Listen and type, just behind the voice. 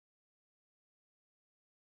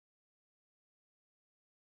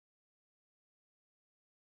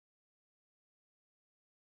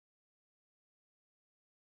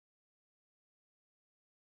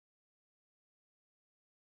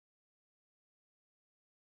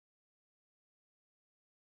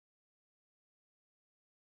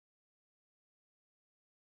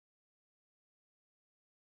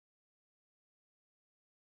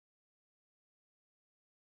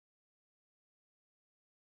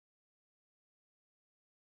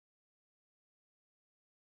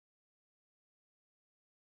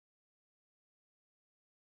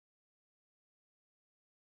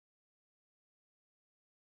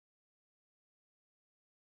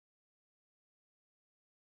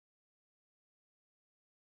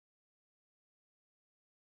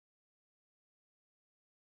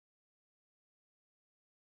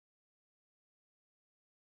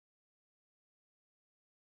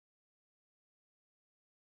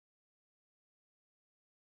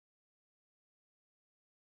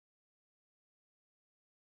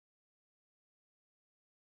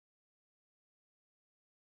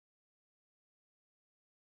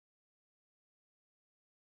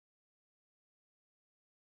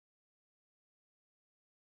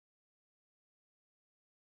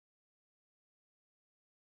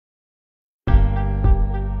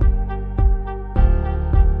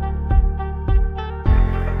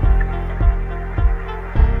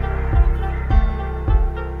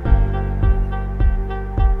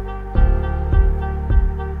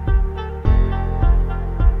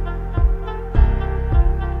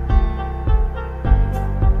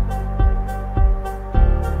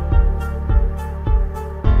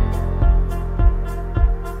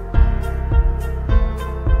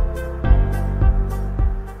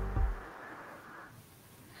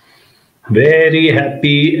Very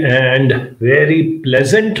happy and very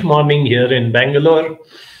pleasant morning here in Bangalore.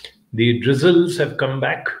 The drizzles have come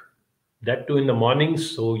back, that too in the morning,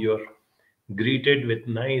 so you're greeted with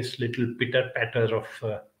nice little pitter patter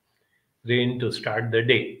of rain to start the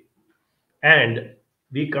day. And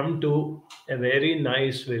we come to a very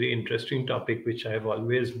nice, very interesting topic which I've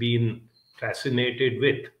always been fascinated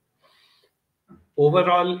with.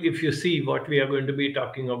 Overall, if you see, what we are going to be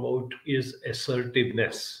talking about is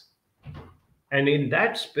assertiveness. And in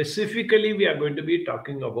that specifically, we are going to be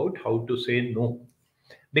talking about how to say no.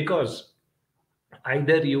 Because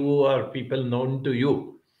either you or people known to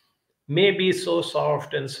you may be so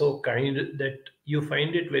soft and so kind that you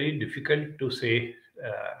find it very difficult to say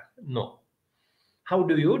no. How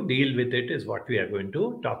do you deal with it is what we are going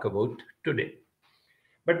to talk about today.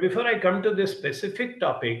 But before I come to this specific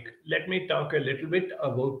topic, let me talk a little bit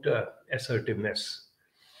about assertiveness.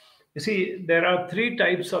 You see, there are three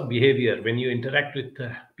types of behavior when you interact with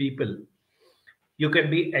people. You can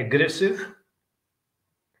be aggressive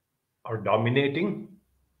or dominating.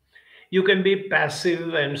 You can be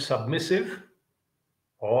passive and submissive,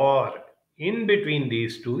 or in between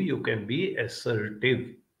these two, you can be assertive.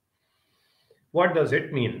 What does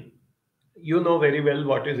it mean? You know very well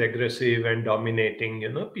what is aggressive and dominating.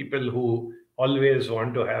 People who always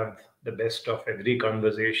want to have the best of every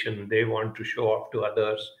conversation, they want to show off to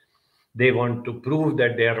others, they want to prove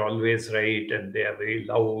that they are always right, and they are very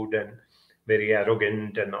loud and very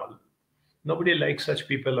arrogant and all. Nobody likes such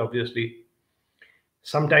people, obviously.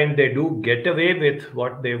 Sometimes they do get away with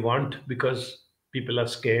what they want because people are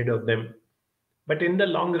scared of them. But in the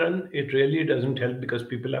long run, it really doesn't help because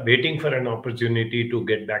people are waiting for an opportunity to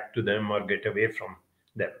get back to them or get away from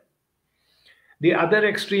them. The other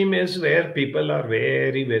extreme is where people are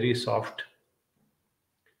very, very soft,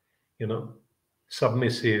 you know,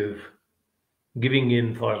 submissive, giving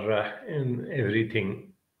in for in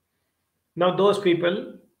everything. Now, those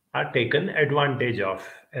people are taken advantage of,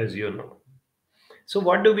 as you know. So,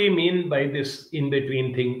 what do we mean by this in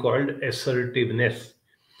between thing called assertiveness?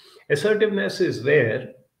 Assertiveness is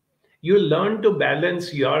where you learn to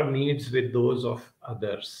balance your needs with those of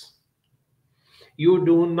others. You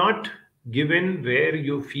do not give in where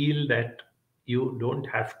you feel that you don't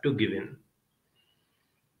have to give in.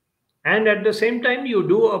 And at the same time, you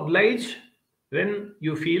do oblige when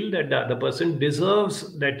you feel that the other person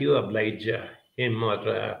deserves that you oblige him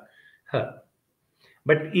or her.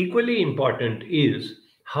 But equally important is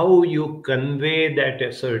how you convey that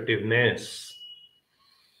assertiveness.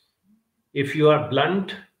 If you are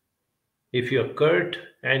blunt, if you're curt,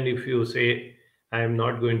 and if you say, I am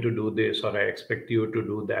not going to do this or I expect you to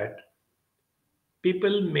do that,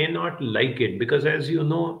 people may not like it because, as you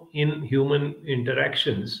know, in human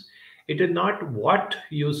interactions, it is not what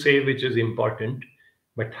you say which is important,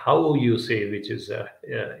 but how you say which is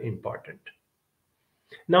important.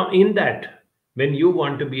 Now, in that, when you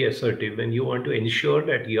want to be assertive, when you want to ensure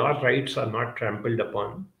that your rights are not trampled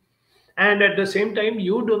upon, and at the same time,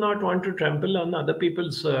 you do not want to trample on other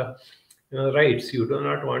people's rights, you do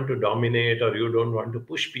not want to dominate or you don't want to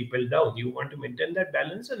push people down, you want to maintain that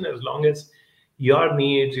balance. And as long as your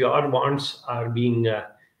needs, your wants are being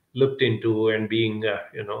looked into and being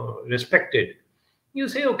respected, you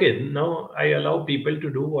say, okay, now I allow people to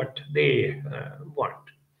do what they want.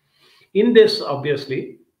 In this,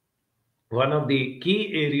 obviously, one of the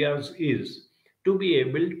key areas is to be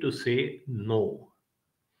able to say no.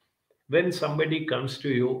 When somebody comes to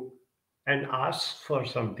you and asks for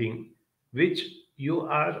something which you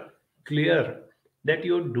are clear that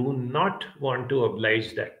you do not want to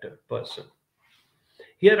oblige that person.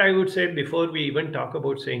 Here, I would say, before we even talk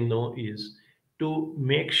about saying no, is to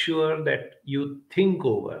make sure that you think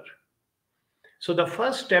over. So, the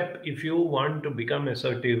first step, if you want to become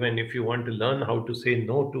assertive and if you want to learn how to say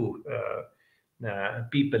no to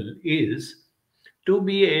people, is to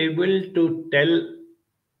be able to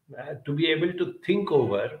to be able to think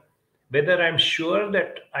over whether I'm sure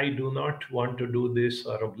that I do not want to do this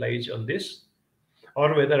or oblige on this,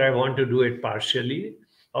 or whether I want to do it partially,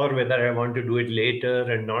 or whether I want to do it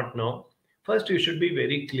later and not now. First, you should be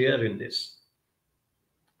very clear in this.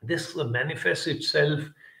 This manifests itself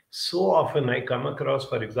so often. I come across,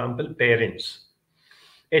 for example, parents.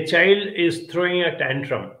 A child is throwing a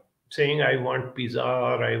tantrum, saying, I want pizza,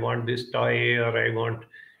 or I want this toy, or I want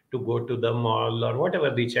to go to the mall, or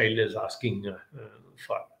whatever the child is asking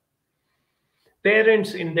for.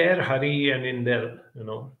 Parents, in their hurry and in their,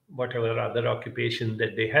 whatever other occupation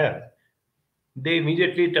that they have, they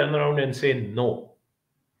immediately turn around and say no.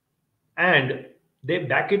 And they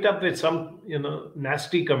back it up with some,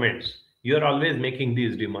 nasty comments. You're always making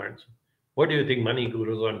these demands. What do you think? Money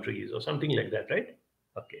grows on trees or something like that, right?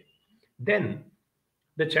 Okay. Then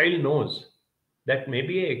the child knows that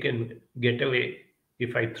maybe I can get away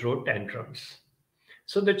if I throw tantrums.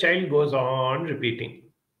 So the child goes on repeating.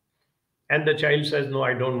 And the child says, no,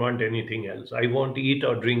 I don't want anything else. I won't eat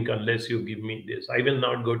or drink unless you give me this. I will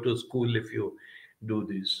not go to school if you do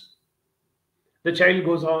this. The child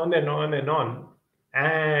goes on and on and on.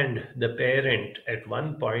 And the parent at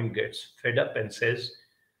one point gets fed up and says,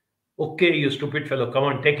 okay, you stupid fellow, come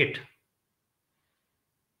on, take it.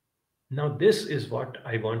 Now, this is what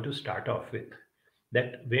I want to start off with,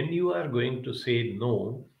 that when you are going to say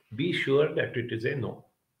no, be sure that it is a no.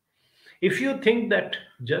 If you think that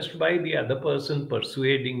just by the other person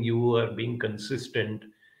persuading you or being consistent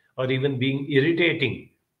or even being irritating,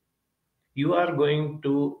 you are going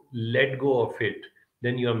to let go of it,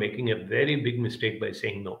 then you are making a very big mistake by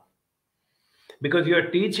saying no. Because you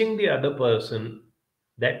are teaching the other person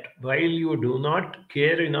that while you do not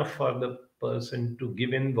care enough for the person to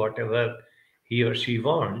give in whatever he or she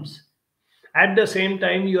wants, at the same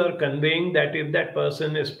time you are conveying that if that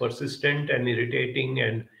person is persistent and irritating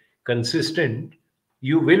and consistent,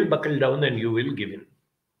 you will buckle down and you will give in.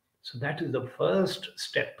 So that is the first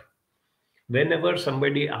step. Whenever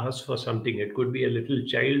somebody asks for something, it could be a little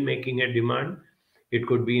child making a demand, it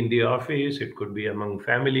could be in the office, it could be among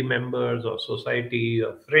family members or society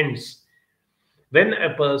or friends. When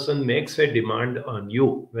a person makes a demand on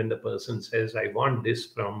you, when the person says, I want this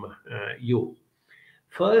from you,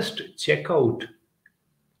 first check out,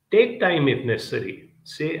 take time if necessary.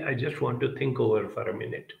 Say, I just want to think over for a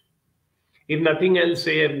minute. If nothing else,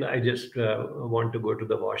 say, I just want to go to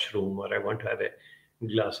the washroom, or I want to have a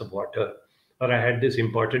glass of water, or I had this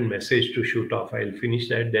important message to shoot off. I'll finish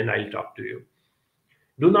that, then I'll talk to you.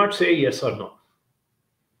 Do not say yes or no.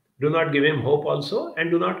 Do not give him hope also,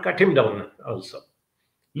 and do not cut him down also.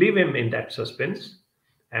 Leave him in that suspense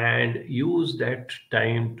and use that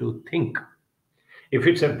time to think. If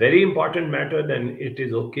it's a very important matter, then it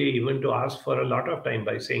is okay even to ask for a lot of time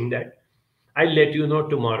by saying that I'll let you know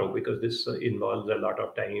tomorrow, because this involves a lot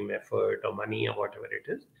of time, effort, or money, or whatever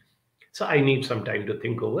it is. So I need some time to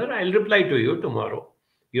think over. I'll reply to you tomorrow.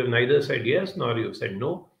 You have neither said yes nor you've said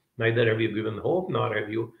no. Neither have you given hope nor have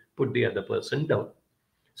you put the other person down.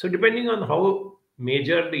 So depending on how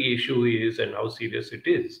major the issue is and how serious it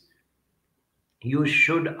is, you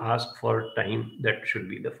should ask for time. That should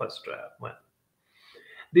be the first one.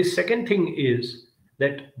 The second thing is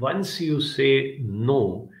that once you say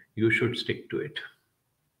no, you should stick to it.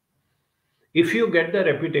 If you get the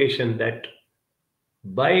reputation that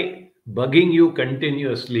by bugging you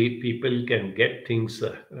continuously, people can get things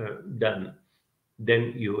done,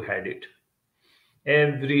 then you had it.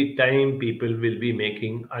 Every time people will be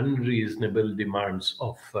making unreasonable demands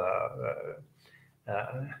of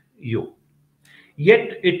you.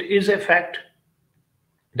 Yet it is a fact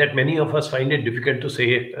that many of us find it difficult to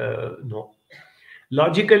say no.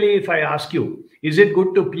 Logically, if I ask you, is it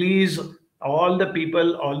good to please all the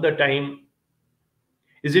people all the time?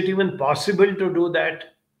 Is it even possible to do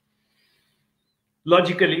that?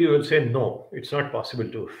 Logically, you will say, no, it's not possible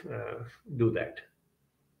to do that.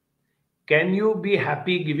 Can you be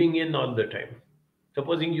happy giving in all the time?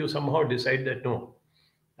 Supposing you somehow decide that, no,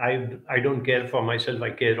 I don't care for myself,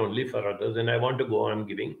 I care only for others, and I want to go on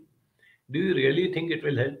giving. Do you really think it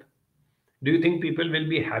will help? Do you think people will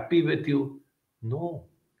be happy with you? No.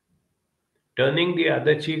 Turning the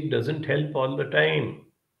other cheek doesn't help all the time.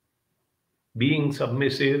 Being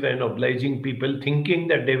submissive and obliging people, thinking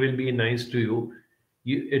that they will be nice to you,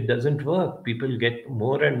 it doesn't work. People get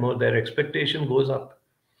more and more, their expectation goes up.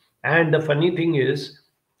 And the funny thing is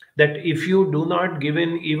that if you do not give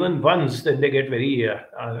in even once, then they get very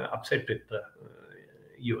upset with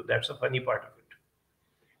you. That's the funny part of it.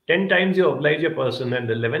 10 times you oblige a person, and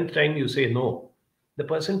the 11th time you say no, the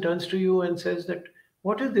person turns to you and says that,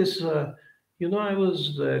 what is this? I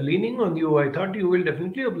was leaning on you. I thought you will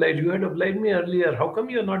definitely oblige. You had obliged me earlier. How come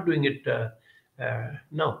you're not doing it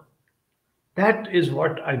now? That is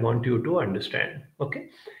what I want you to understand. Okay.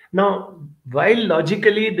 Now, while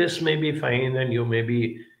logically this may be fine and you may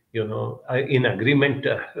be, in agreement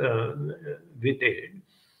with it,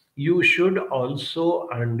 you should also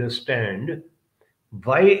understand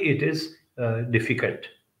why it is difficult.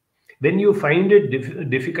 When you find it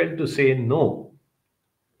difficult to say no,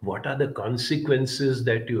 what are the consequences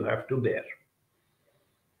that you have to bear?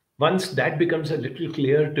 Once that becomes a little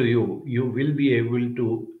clear to you, you will be able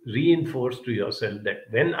to reinforce to yourself that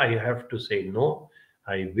when I have to say no,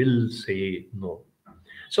 I will say no.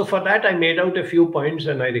 So for that, I made out a few points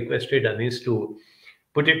and I requested Anis to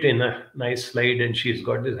put it in a nice slide, and she's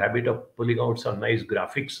got this habit of pulling out some nice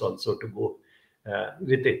graphics also to go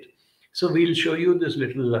with it. So we'll show you this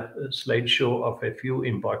little slideshow of a few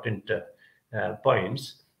important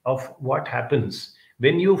points of what happens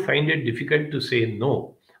when you find it difficult to say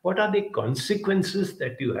no. What are the consequences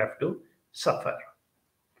that you have to suffer?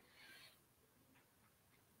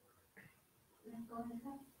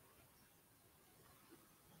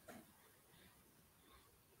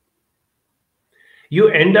 You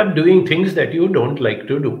end up doing things that you don't like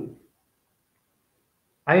to do.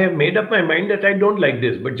 I have made up my mind that I don't like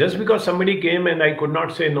this, but just because somebody came and I could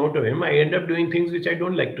not say no to him, I end up doing things which I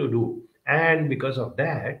don't like to do. And because of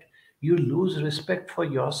that, you lose respect for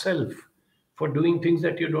yourself for doing things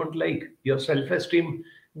that you don't like. Your self esteem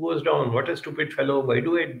goes down. What a stupid fellow. Why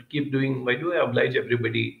do I keep doing, why do I oblige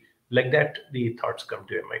everybody? Like that, the thoughts come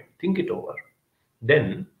to your mind. Think it over.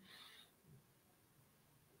 Then,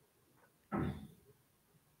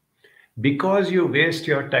 because you waste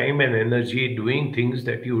your time and energy doing things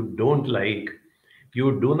that you don't like,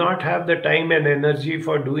 you do not have the time and energy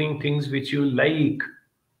for doing things which you like.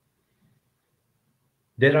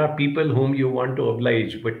 There are people whom you want to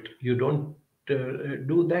oblige, but you don't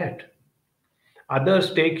do that.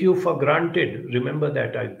 Others take you for granted. Remember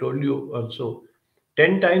that. I told you also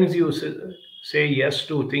 10 times you say yes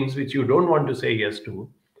to things which you don't want to say yes to.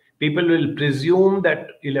 People will presume that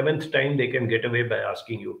 11th time they can get away by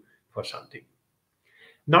asking you for something.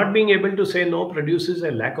 Not being able to say no produces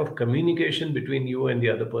a lack of communication between you and the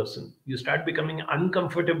other person. You start becoming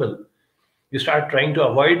uncomfortable. You start trying to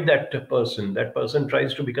avoid that person. That person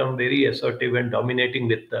tries to become very assertive and dominating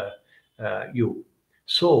with you.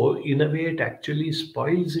 So, in a way, it actually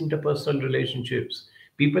spoils interpersonal relationships.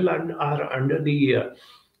 People are under the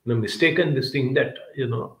mistaken this thing that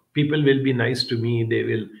people will be nice to me, they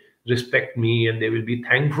will respect me, and they will be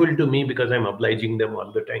thankful to me because I'm obliging them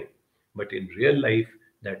all the time. But in real life,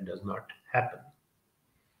 that does not happen.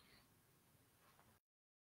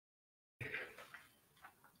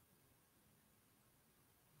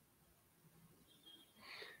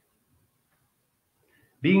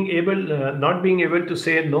 Not being able to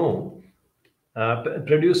say no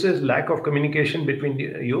produces lack of communication between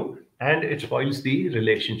you, and it spoils the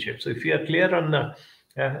relationship. So if you are clear on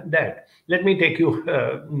that, let me take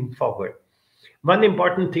you forward. One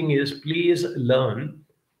important thing is, please learn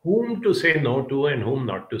whom to say no to and whom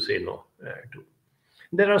not to say no to.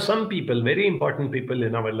 There are some people, very important people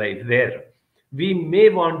in our life, where we may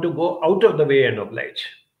want to go out of the way and oblige.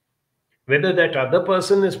 Whether that other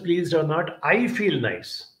person is pleased or not, I feel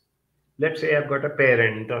nice. Let's say I've got a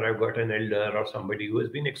parent, or I've got an elder, or somebody who has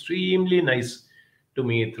been extremely nice to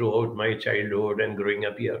me throughout my childhood and growing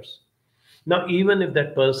up years. Now, even if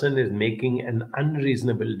that person is making an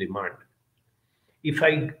unreasonable demand, if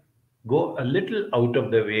I go a little out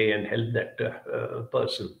of the way and help that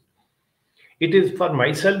person, it is for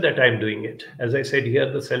myself that I'm doing it. As I said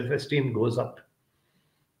here, the self esteem goes up.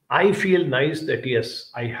 I feel nice that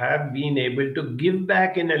yes, I have been able to give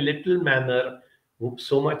back in a little manner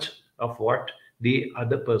so much of what the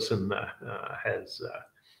other person has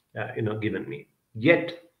given me.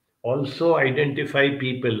 Yet also identify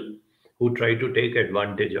people who try to take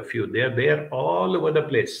advantage of you. They are there all over the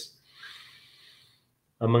place,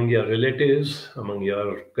 among your relatives, among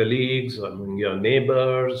your colleagues, among your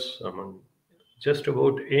neighbors, among just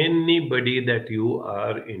about anybody that you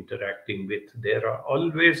are interacting with. There are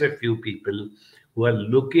always a few people who are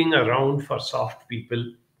looking around for soft people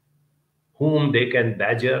whom they can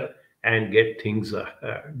badger and get things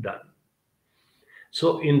done.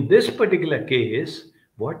 So, in this particular case,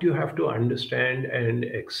 what you have to understand and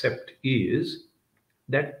accept is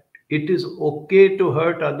that it is okay to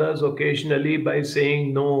hurt others occasionally by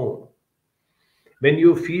saying no. When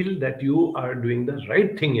you feel that you are doing the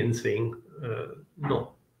right thing in saying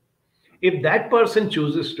no, if that person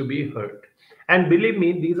chooses to be hurt, and believe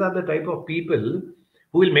me, these are the type of people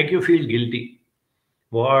who will make you feel guilty.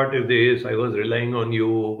 What is this? I was relying on you.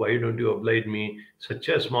 Why don't you oblige me? Such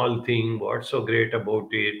a small thing. What's so great about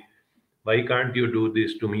it? Why can't you do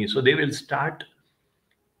this to me? So they will start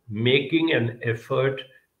making an effort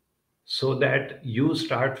so that you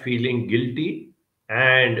start feeling guilty,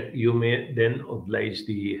 and you may then oblige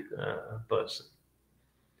the person.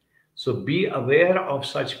 So be aware of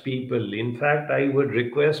such people. In fact, I would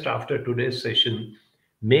request after today's session,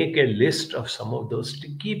 make a list of some of those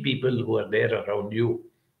sticky people who are there around you,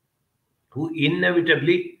 who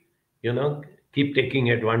inevitably, you know, keep taking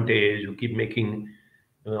advantage, who keep making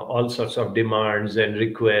all sorts of demands and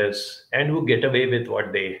requests, and who get away with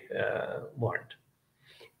what they want.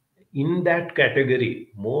 In that category,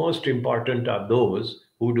 most important are those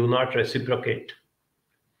who do not reciprocate.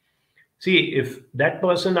 See, if that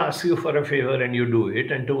person asks you for a favor and you do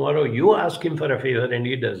it, and tomorrow you ask him for a favor and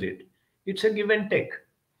he does it, it's a give and take.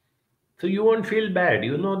 So you won't feel bad.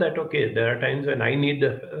 You know that, okay, there are times when I need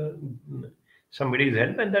somebody's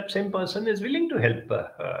help, and that same person is willing to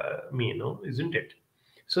help me, isn't it?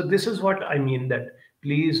 So this is what I mean, that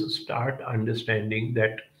please start understanding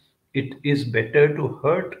that it is better to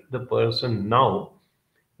hurt the person now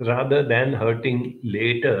rather than hurting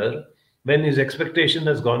later when his expectation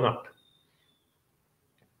has gone up.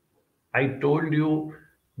 I told you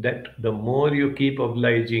that the more you keep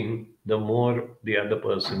obliging, the more the other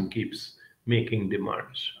person keeps making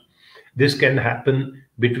demands. This can happen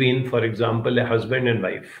between, for example, a husband and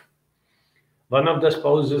wife. One of the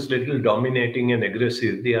spouse is little dominating and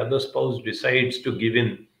aggressive. The other spouse decides to give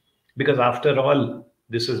in because, after all,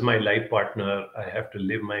 this is my life partner. I have to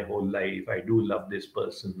live my whole life. I do love this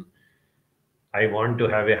person. I want to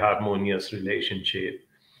have a harmonious relationship.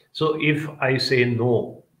 So if I say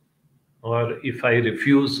no, or if I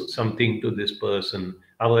refuse something to this person,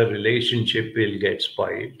 our relationship will get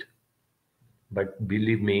spoiled. But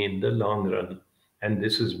believe me, in the long run, and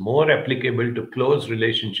this is more applicable to close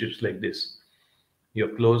relationships like this,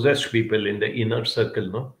 your closest people in the inner circle,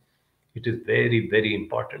 no, it is very, very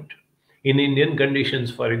important. In Indian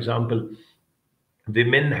conditions, for example,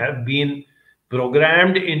 women have been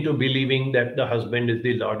programmed into believing that the husband is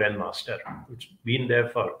the lord and master. It's been there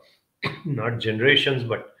for not generations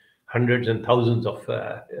but hundreds and thousands of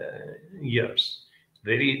years. It's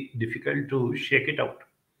very difficult to shake it out.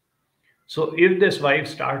 So if this wife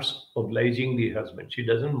starts obliging the husband, she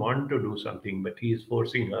doesn't want to do something but he is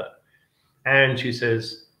forcing her, and she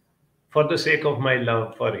says, for the sake of my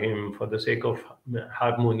love for him, for the sake of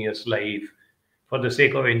harmonious life, for the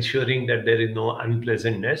sake of ensuring that there is no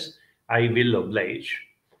unpleasantness, I will oblige,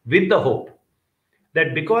 with the hope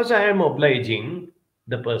that because I am obliging,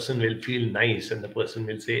 the person will feel nice and the person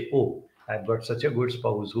will say, oh, I've got such a good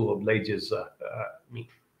spouse who obliges me.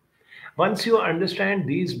 Once you understand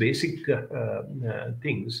these basic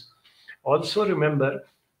things, also remember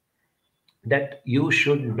that you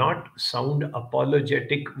should not sound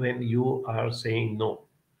apologetic when you are saying no.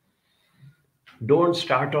 Don't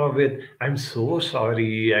start off with, I'm so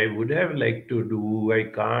sorry, I would have liked to do, I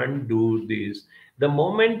can't do this. The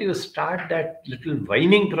moment you start that little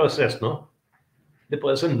whining process, no, the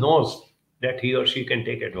person knows that he or she can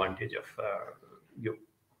take advantage of you.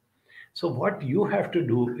 So, what you have to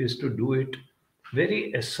do is to do it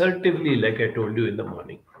very assertively, like I told you in the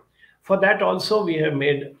morning. For that, also, we have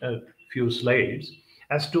made a few slides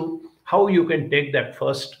as to how you can take that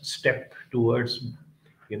first step towards,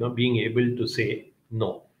 being able to say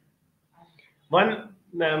no. One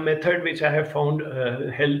method which I have found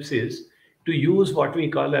helps is to use what we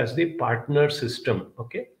call as the partner system.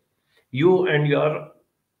 Okay, you and your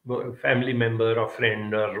family member or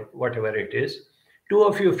friend or whatever it is, two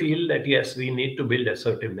of you feel that yes, we need to build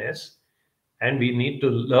assertiveness and we need to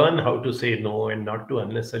learn how to say no and not to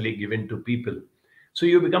unnecessarily give in to people. So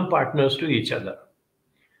you become partners to each other.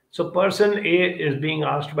 So person A is being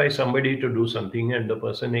asked by somebody to do something and the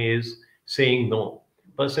person A is saying no.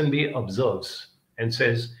 Person B observes and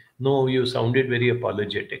says, no, you sounded very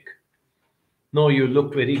apologetic. No, you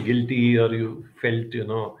looked very guilty, or you felt,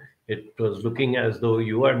 it was looking as though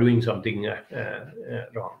you are doing something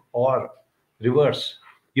wrong. Or reverse,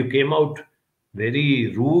 you came out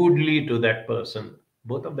very rudely to that person.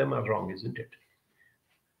 Both of them are wrong, isn't it?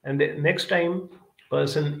 And the next time,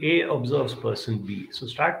 person A observes person B. So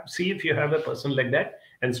see if you have a person like that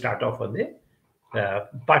and start off on the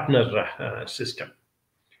partner system.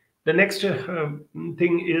 The next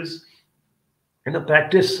thing is,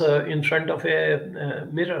 practice in front of a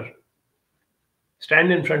mirror.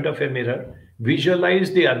 Stand in front of a mirror,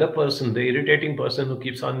 visualize the other person, the irritating person who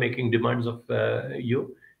keeps on making demands of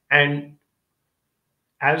you, and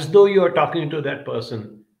as though you are talking to that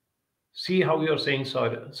person, see how you're saying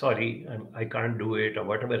sorry, I can't do it, or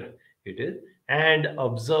whatever it is, and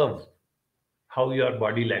observe how your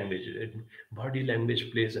body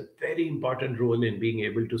language plays a very important role in being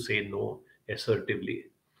able to say no assertively.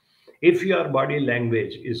 If your body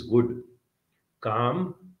language is good,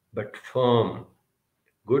 calm but firm,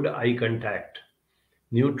 good eye contact,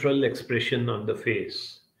 neutral expression on the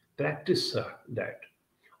face, practice that.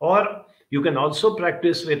 Or you can also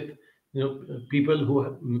practice with people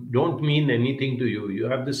who don't mean anything to you. You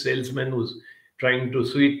have this salesman who's trying to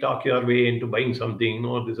sweet talk your way into buying something.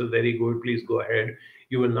 No, this is very good, please go ahead,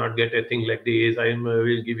 you will not get a thing like this, I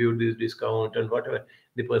will give you this discount, and whatever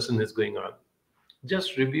the person is going on.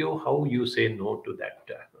 Just review how you say no to that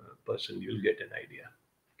person. You'll get an idea.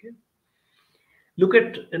 Okay. Look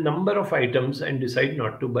at a number of items and decide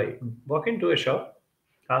not to buy. Walk into a shop,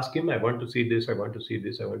 ask him, I want to see this, I want to see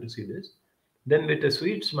this, I want to see this. Then, with a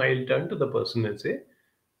sweet smile, turn to the person and say,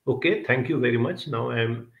 okay, thank you very much. Now I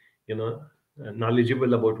am, you know,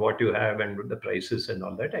 knowledgeable about what you have and the prices and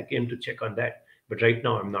all that. I came to check on that. But right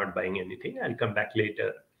now, I'm not buying anything. I'll come back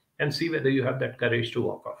later and see whether you have that courage to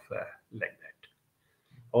walk off like that.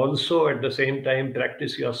 Also, at the same time,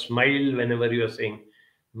 practice your smile whenever you are saying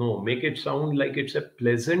no. Make it sound like it's a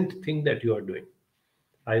pleasant thing that you are doing.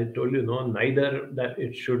 I told you, no, neither that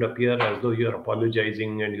it should appear as though you're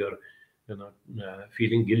apologizing and you're,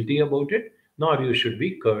 feeling guilty about it, nor you should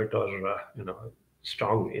be curt or,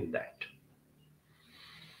 strong in that.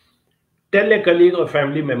 Tell a colleague or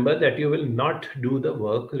family member that you will not do the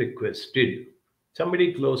work requested.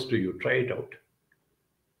 Somebody close to you, try it out.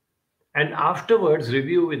 And afterwards,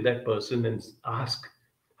 review with that person and ask,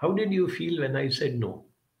 how did you feel when I said no?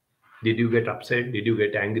 Did you get upset? Did you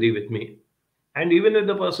get angry with me? And even if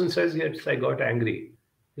the person says, yes, I got angry,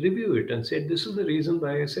 review it and say, this is the reason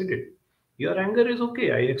why I said it. Your anger is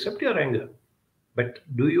okay. I accept your anger. But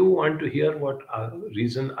do you want to hear what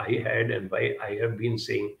reason I had and why I have been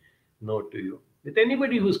saying no to you? With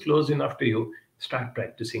anybody who's close enough to you, start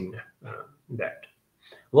practicing that.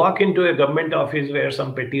 Walk into a government office where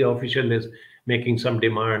some petty official is making some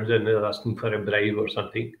demands and is asking for a bribe or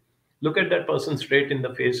something. Look at that person straight in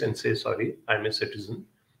the face and say, sorry, I'm a citizen.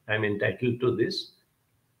 I'm entitled to this.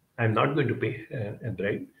 I'm not going to pay a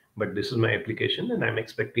bribe, but this is my application and I'm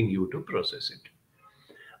expecting you to process it.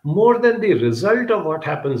 More than the result of what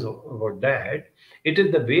happens about that, it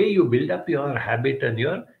is the way you build up your habit and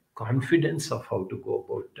your confidence of how to go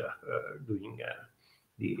about doing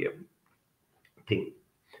the thing.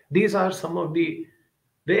 These are some of the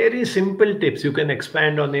very simple tips. You can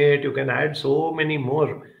expand on it. You can add so many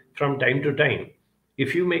more from time to time.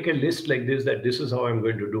 If you make a list like this, that this is how I'm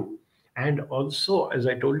going to do. And also, as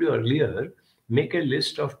I told you earlier, make a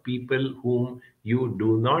list of people whom you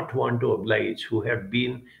do not want to oblige, who have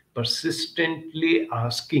been persistently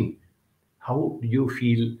asking, how do you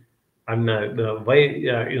feel? And why,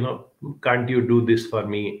 can't you do this for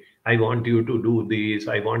me? I want you to do this.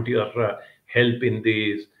 I want your help in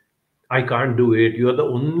this. I can't do it. You are the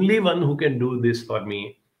only one who can do this for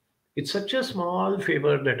me. It's such a small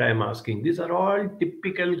favor that I'm asking. These are all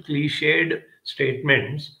typical cliched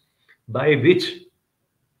statements by which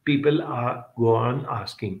people are go on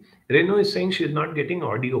asking. Renu is saying she's not getting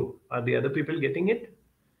audio. Are the other people getting it?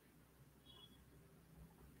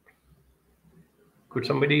 Could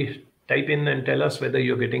somebody type in and tell us whether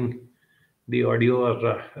you're getting the audio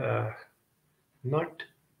or not?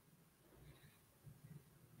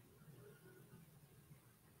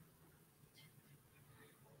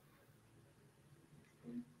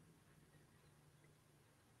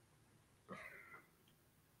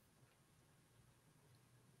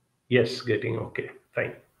 Yes, getting okay.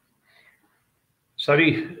 Fine.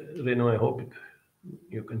 Sorry, Renu, I hope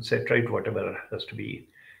you can set right whatever has to be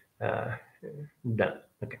uh, done.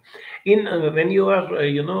 Okay. In when you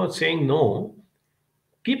are, saying no,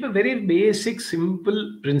 keep a very basic,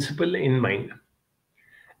 simple principle in mind.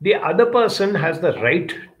 The other person has the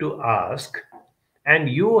right to ask, and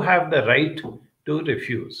you have the right to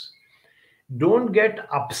refuse. Don't get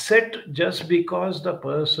upset just because the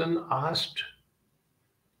person asked.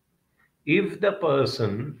 If the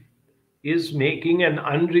person is making an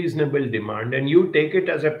unreasonable demand and you take it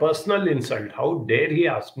as a personal insult, how dare he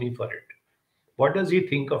ask me for it? What does he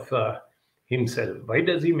think of himself? Why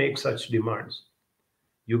does he make such demands?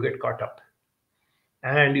 You get caught up.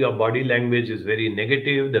 And your body language is very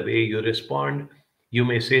negative, the way you respond. You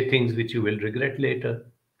may say things which you will regret later.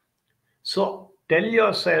 So tell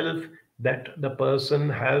yourself that the person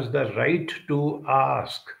has the right to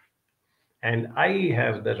ask, and I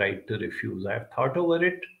have the right to refuse. I have thought over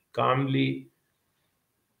it calmly,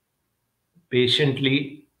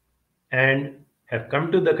 patiently, and have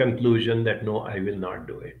come to the conclusion that no, I will not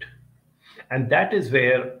do it. And that is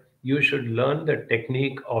where you should learn the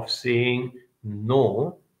technique of saying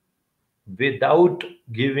no without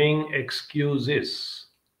giving excuses.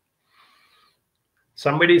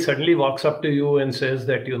 Somebody suddenly walks up to you and says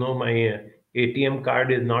that, my ATM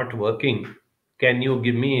card is not working. Can you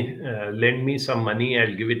lend me some money?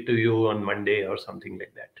 I'll give it to you on Monday or something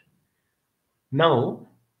like that. Now,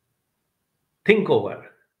 think over.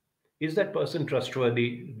 Is that person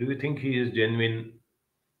trustworthy? Do you think he is genuine?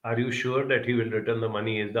 Are you sure that he will return the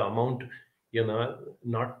money? Is the amount,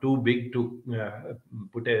 not too big to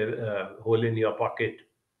put a hole in your pocket?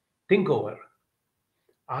 Think over.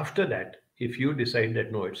 After that, if you decide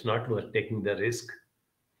that no, it's not worth taking the risk,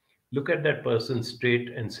 look at that person straight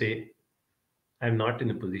and say, I'm not in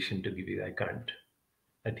a position to give you. I can't.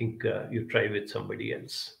 I think you try with somebody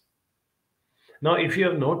else. Now, if you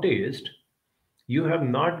have noticed, you have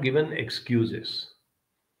not given excuses.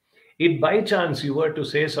 If by chance you were to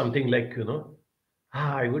say something like,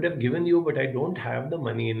 I would have given you, but I don't have the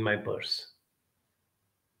money in my purse.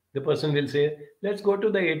 The person will say, let's go to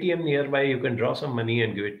the ATM nearby. You can draw some money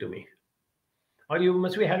and give it to me. Or you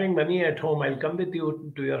must be having money at home. I'll come with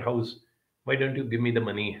you to your house. Why don't you give me the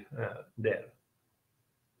money there?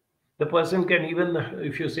 The person can even,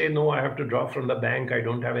 if you say, no, I have to draw from the bank, I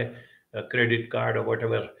don't have a credit card or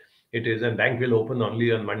whatever it is, and bank will open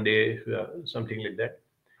only on Monday, something like that.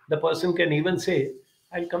 The person can even say,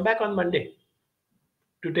 I'll come back on Monday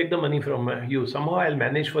to take the money from you. Somehow I'll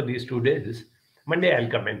manage for these 2 days. Monday I'll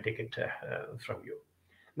come and take it from you.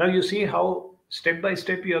 Now you see how step by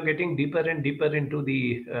step you are getting deeper and deeper into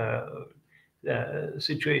the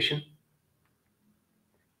situation.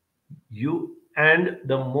 And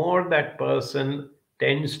the more that person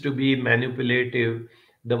tends to be manipulative,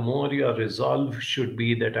 the more your resolve should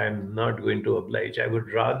be that I'm not going to oblige. I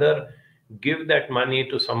would rather give that money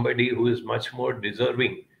to somebody who is much more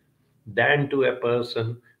deserving than to a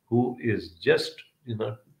person who is just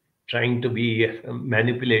trying to be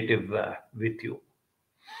manipulative with you.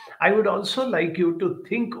 I would also like you to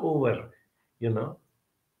think over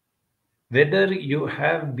whether you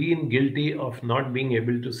have been guilty of not being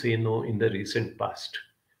able to say no in the recent past.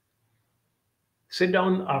 Sit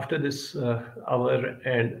down after this hour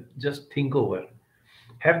and just think over.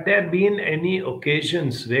 Have there been any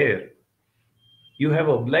occasions where you have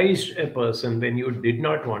obliged a person when you did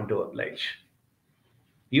not want to oblige?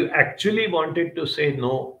 You actually wanted to say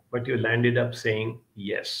no, but you landed up saying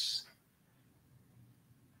yes.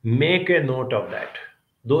 Make a note of that.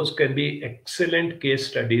 Those can be excellent case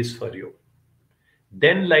studies for you.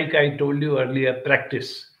 Then, like I told you earlier,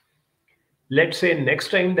 practice. Let's say next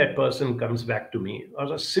time that person comes back to me,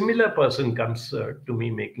 or a similar person comes to me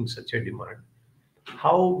making such a demand,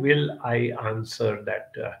 how will I answer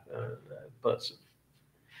that person?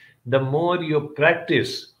 The more you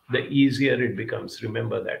practice, the easier it becomes.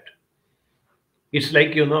 Remember that. It's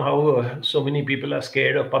like, how so many people are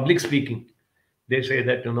scared of public speaking. They say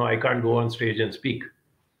that, I can't go on stage and speak.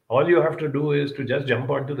 All you have to do is to just jump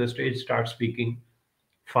onto the stage, start speaking,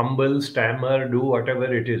 fumble, stammer, do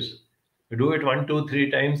whatever it is. You do it 1, 2,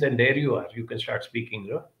 3 times, and there you are. You can start speaking.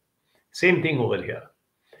 Same thing over here.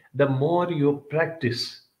 The more you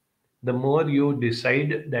practice, the more you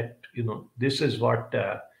decide that this is what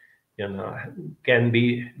can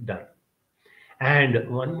be done. And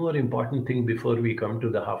one more important thing before we come to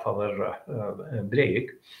the half-hour break: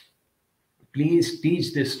 please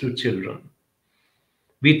teach this to children.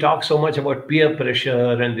 We talk so much about peer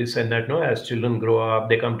pressure and this and that. No, as children grow up,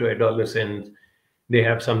 they come to adolescence, they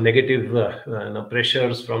have some negative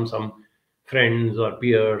pressures from some friends or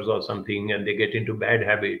peers or something, and they get into bad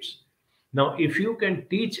habits. Now, if you can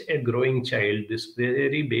teach a growing child this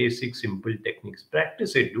very basic, simple techniques,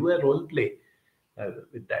 practice it, do a role play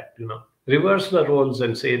with that. Reverse the roles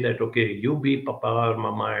and say that, okay, you be papa or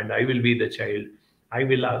mama, and I will be the child. I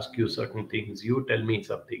will ask you certain things. You tell me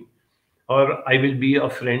something. Or I will be a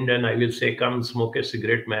friend and I will say, come smoke a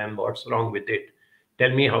cigarette, man. What's wrong with it?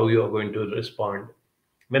 Tell me how you are going to respond.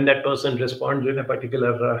 When that person responds in a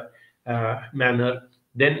particular manner,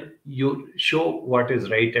 then you show what is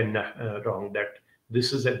right and wrong, that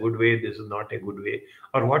this is a good way, this is not a good way.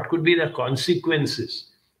 Or what could be the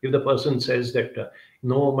consequences if the person says that,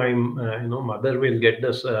 no, my mother will get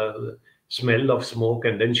this smell of smoke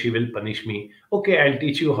and then she will punish me. Okay, I'll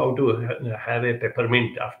teach you how to have a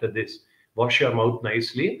peppermint after this. Wash your mouth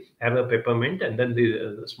nicely, have a peppermint, and then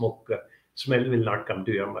the smoke smell will not come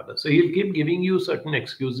to your mother. So he'll keep giving you certain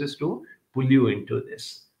excuses to pull you into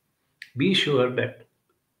this. Be sure that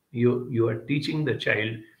you are teaching the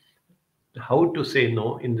child how to say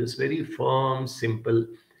no in this very firm, simple.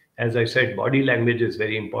 As I said, body language is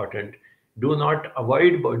very important. Do not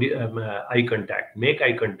avoid eye contact. Make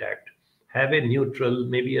eye contact. Have a neutral,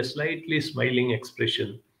 maybe a slightly smiling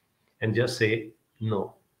expression, and just say,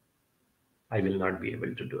 no, I will not be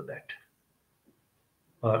able to do that.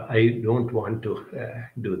 Or I don't want to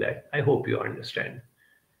do that. I hope you understand.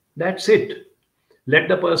 That's it. Let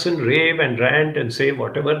the person rave and rant and say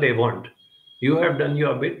whatever they want. You have done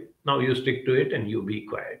your bit. Now you stick to it and you be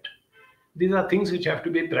quiet. These are things which have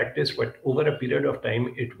to be practiced, but over a period of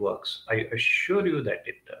time, it works. I assure you that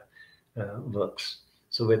it works.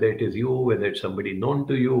 So whether it is you, whether it's somebody known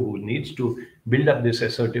to you who needs to build up this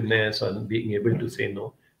assertiveness or being able to say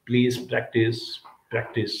no, please practice,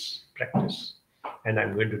 practice, practice. And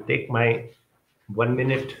I'm going to take my 1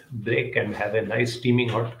 minute break and have a nice steaming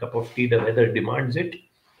hot cup of tea. The weather demands it.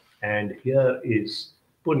 And here is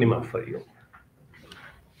Purnima for you.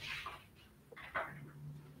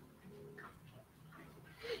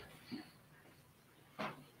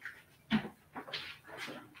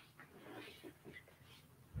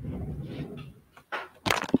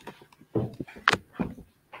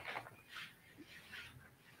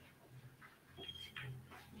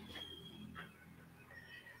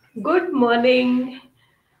 Good morning.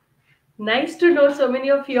 Nice to know so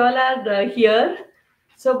many of you all are here.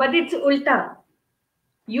 So, but it's ulta.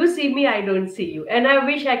 You see me, I don't see you. And I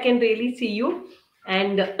wish I can really see you.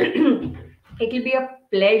 And it will be a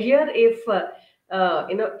pleasure if,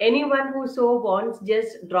 anyone who so wants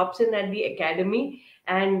just drops in at the academy.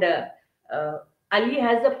 And uh, Ali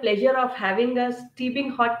has the pleasure of having a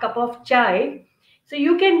steaming hot cup of chai. So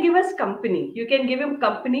you can give us company. You can give him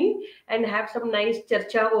company and have some nice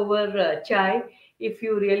charcha over chai. If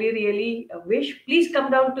you really, really wish, please come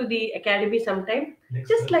down to the academy sometime. Next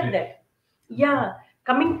Just like Thursday. that. Yeah,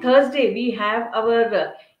 coming Thursday, we have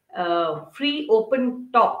our free open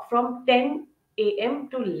talk from 10 a.m.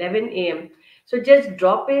 to 11 a.m. So just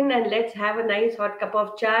drop in and let's have a nice hot cup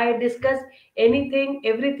of chai, discuss anything,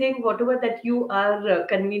 everything, whatever that you are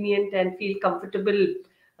convenient and feel comfortable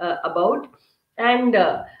about. And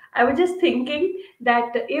I was just thinking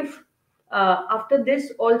that if after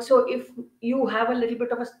this also, if you have a little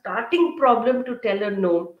bit of a starting problem to tell a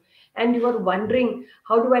no, and you are wondering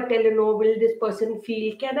how do I tell a no, will this person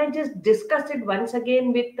feel, can I just discuss it once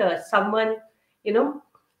again with someone, you know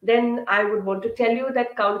then I would want to tell you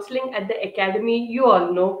that counseling at the academy, you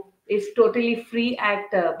all know, is totally free at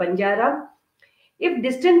Banjara. If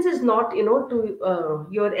distance is not to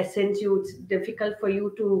your essence, it's difficult for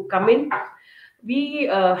you to come in, we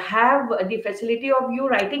have the facility of you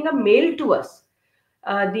writing a mail to us.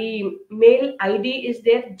 The mail ID is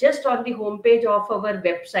there just on the homepage of our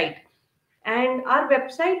website, and our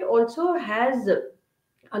website also has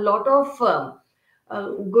a lot of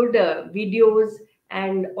good videos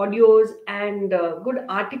and audios and good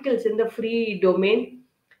articles in the free domain.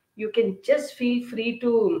 You can just feel free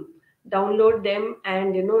to download them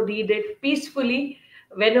and read it peacefully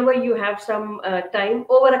whenever you have some time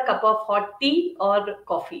over a cup of hot tea or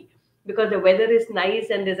coffee, because the weather is nice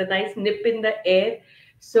and there's a nice nip in the air.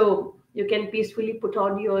 So you can peacefully put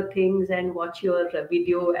on your things and watch your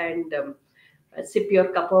video and sip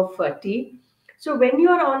your cup of tea. So when you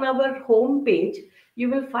are on our home page, you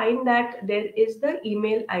will find that there is the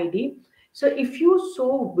email ID. So if you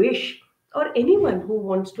so wish, or anyone who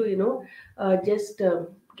wants to, just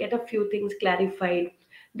get a few things clarified,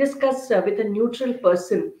 discuss with a neutral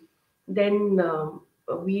person, then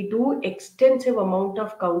we do extensive amount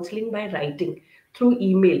of counseling by writing through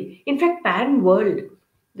email. In fact, pan world,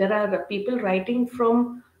 there are people writing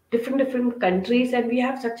from different countries, and we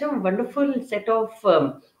have such a wonderful set of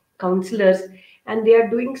counselors, and they are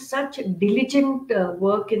doing such diligent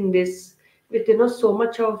work in this, with so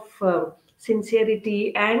much of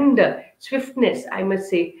sincerity and swiftness, I must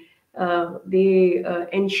say. They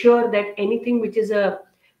ensure that anything which is a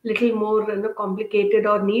little more complicated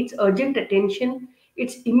or needs urgent attention,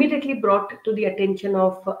 it's immediately brought to the attention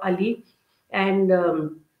of Ali, and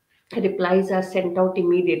replies are sent out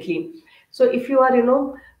immediately. So if you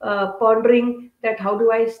are pondering that how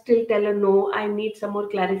do I still tell a no, I need some more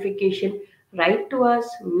clarification, write to us,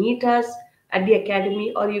 meet us at the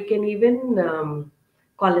academy, or you can even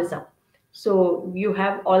call us up. So you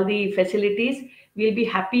have all the facilities. We'll be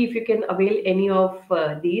happy if you can avail any of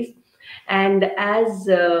these. And as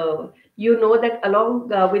you know that along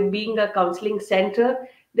with being a counseling center,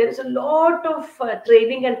 there is a lot of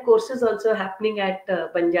training and courses also happening at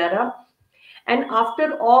Banjara. And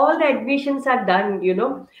after all the admissions are done,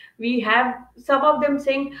 we have some of them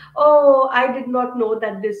saying, oh, I did not know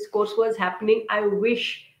that this course was happening, I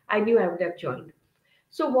wish I knew I would have joined.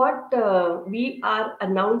 So what we are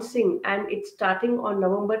announcing, and it's starting on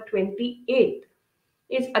November 28th,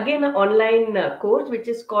 is again an online course which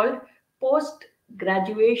is called Post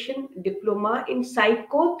Graduation Diploma in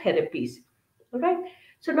Psychotherapies. All right.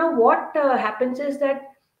 So now what happens is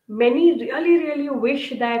that many really, really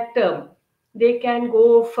wish that they can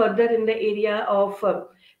go further in the area of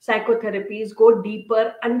psychotherapies, go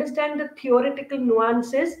deeper, understand the theoretical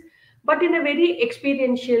nuances, but in a very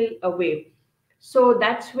experiential way. So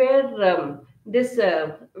that's where this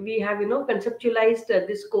we have conceptualized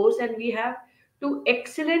this course, and we have two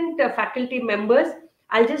excellent faculty members.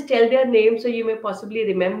 I'll just tell their names so you may possibly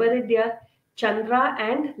remember it. They are Chandra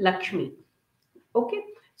and Lakshmi. Okay,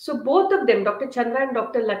 so both of them, Dr. Chandra and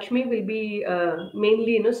Dr. Lakshmi, will be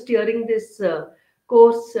mainly steering this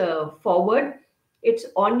course forward. It's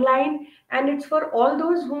online, and it's for all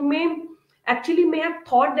those who may have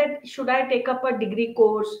thought that should I take up a degree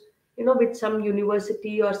course, with some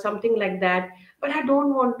university or something like that, but I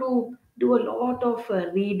don't want to do a lot of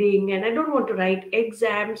reading, and I don't want to write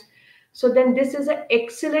exams. So then this is an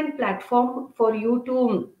excellent platform for you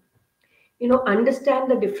to understand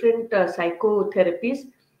the different psychotherapies,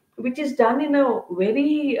 which is done in a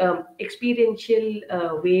very experiential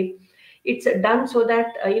way. It's done so that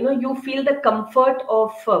you feel the comfort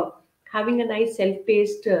of having a nice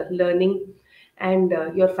self-paced learning, and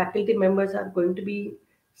your faculty members are going to be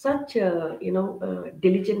such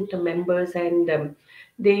diligent members, and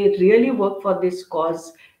they really work for this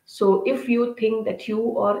cause. So if you think that you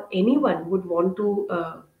or anyone would want to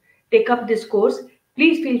take up this course,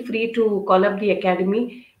 please feel free to call up the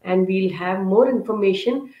academy, and we'll have more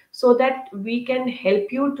information so that we can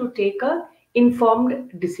help you to take a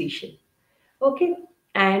informed decision. Okay.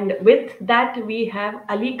 And with that, we have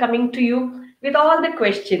Ali coming to you with all the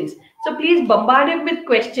questions. So please bombard him with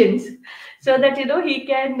questions so that he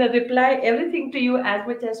can reply everything to you as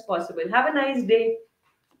much as possible. Have a nice day.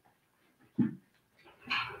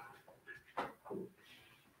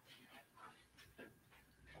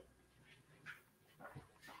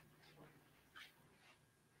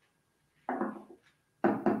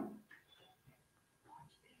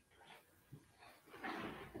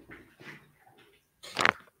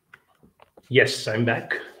 Yes, I'm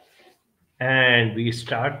back. And we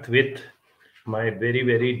start with my very,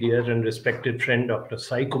 very dear and respected friend, Dr.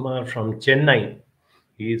 Sai Kumar from Chennai.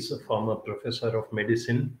 He is a former professor of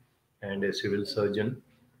medicine and a civil surgeon.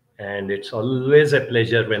 And it's always a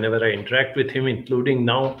pleasure whenever I interact with him, including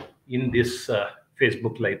now in this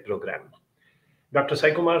Facebook Live program. Dr.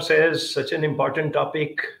 Sai Kumar says, such an important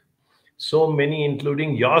topic. So many,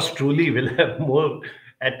 including yours truly, will have more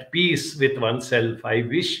at peace with oneself. I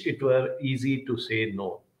wish it were easy to say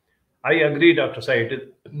no. I agree, Dr. Sai, it is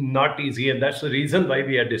not easy, and that's the reason why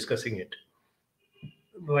we are discussing it.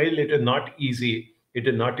 While it is not easy, it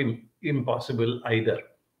is not impossible either.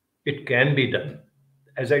 It can be done.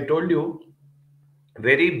 As I told you,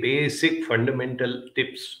 very basic fundamental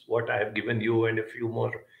tips, what I have given you, and a few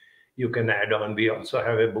more you can add on. We also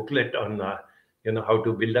have a booklet on how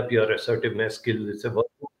to build up your assertiveness skills. It's a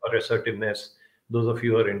workbook for assertiveness. Those of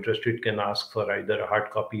you who are interested can ask for either a hard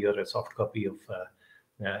copy or a soft copy of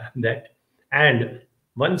that. And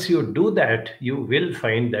once you do that, you will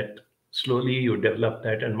find that slowly you develop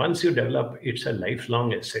that. And once you develop, it's a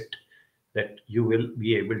lifelong asset that you will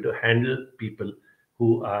be able to handle people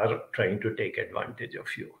who are trying to take advantage of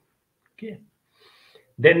you. Okay.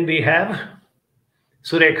 Then we have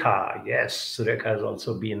Surekha. Yes, Surekha has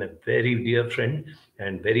also been a very dear friend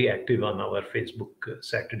and very active on our Facebook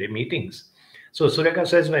Saturday meetings. So Surekha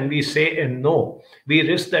says, when we say a no, we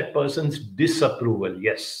risk that person's disapproval.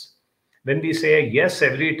 Yes. When we say a yes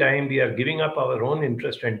every time, we are giving up our own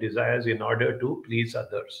interest and desires in order to please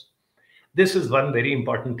others. This is one very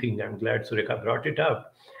important thing. I'm glad Surekha brought it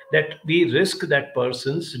up, that we risk that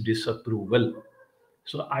person's disapproval.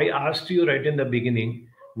 So I asked you right in the beginning,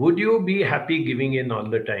 would you be happy giving in all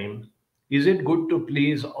the time? Is it good to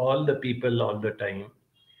please all the people all the time?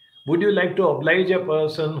 Would you like to oblige a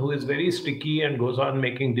person who is very sticky and goes on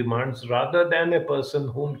making demands rather than a person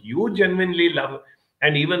whom you genuinely love?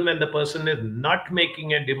 And even when the person is not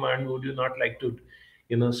making a demand, would you not like to,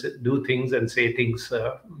 do things and say things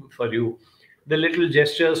for you? The little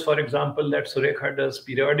gestures, for example, that Surekha does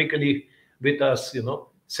periodically with us,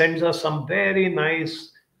 sends us some very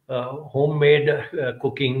nice homemade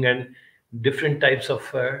cooking and different types of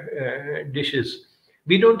dishes.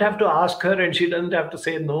 We don't have to ask her, and she doesn't have to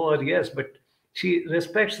say no or yes, but she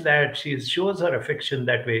respects that. She shows her affection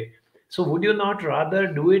that way. So would you not rather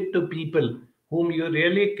do it to people whom you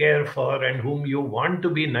really care for and whom you want to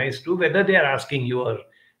be nice to, whether they are asking you or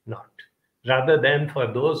not, rather than for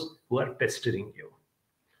those who are pestering you?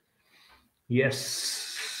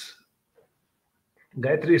 Yes.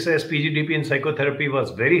 Gayatri says PGDP in psychotherapy was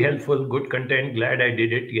very helpful, good content, glad I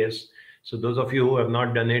did it. Yes. So those of you who have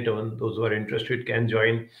not done it, or those who are interested, can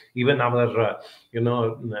join. Even our,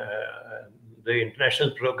 the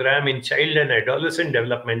international program in child and adolescent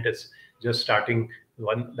development is just starting.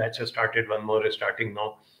 One batch has started, one more is starting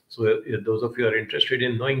now. So those of you who are interested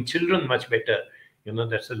in knowing children much better,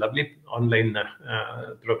 that's a lovely online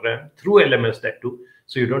program through LMS, that too.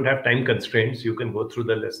 So you don't have time constraints. You can go through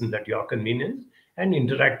the lesson at your convenience and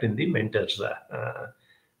interact in the mentors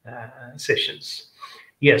sessions.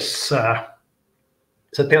 Yes,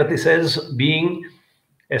 Satyavati says being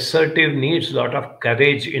assertive needs a lot of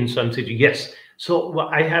courage in some situations. Yes, so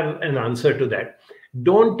I have an answer to that.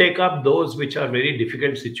 Don't take up those which are very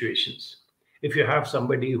difficult situations. If you have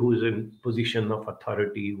somebody who's in position of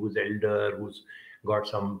authority, who's elder, who's got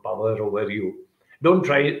some power over you, don't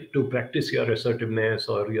try to practice your assertiveness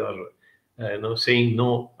or your saying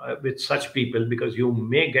no with such people, because you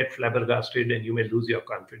may get flabbergasted and you may lose your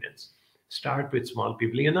confidence. Start with small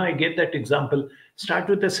people. I gave that example. Start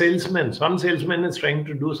with a salesman. Some salesman is trying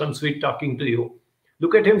to do some sweet talking to you.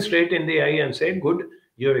 Look at him straight in the eye and say, good,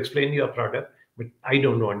 you have explained your product, but I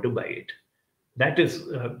don't want to buy it. That is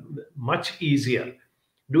much easier.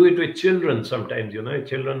 Do it with children sometimes.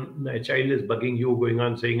 A child is bugging you, going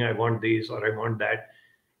on saying, I want this or I want that.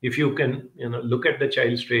 If you can, look at the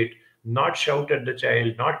child straight, not shout at the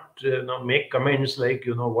child, not make comments like,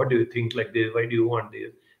 what do you think like this? Why do you want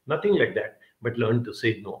this? Nothing like that, but learn to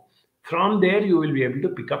say no. From there, you will be able to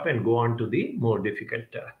pick up and go on to the more difficult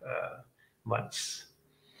ones.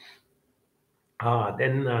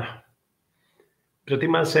 Then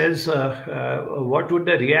Pratima says, what would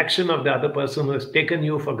the reaction of the other person who has taken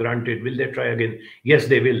you for granted? Will they try again? Yes,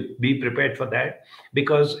 they will. Be prepared for that.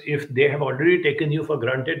 Because if they have already taken you for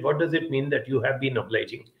granted, what does it mean that you have been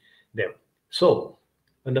obliging them? So,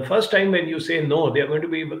 and the first time when you say no, they are going to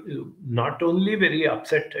be not only very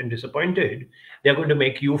upset and disappointed, they are going to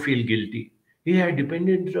make you feel guilty. Hey, I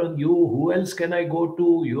depended on you. Who else can I go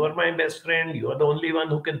to? You are my best friend. You are the only one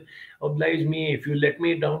who can oblige me. If you let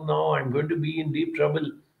me down now, I'm going to be in deep trouble.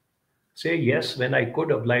 Say, yes, when I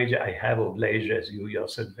could oblige, I have obliged, as you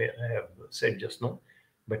yourself have said just now.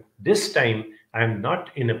 But this time, I'm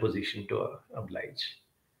not in a position to oblige.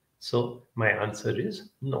 So my answer is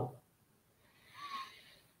no.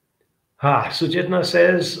 Suchetna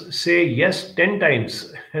says, say yes 10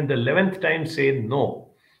 times, and the 11th time say no.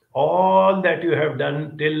 All that you have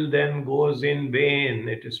done till then goes in vain.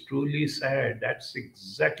 It is truly sad. That's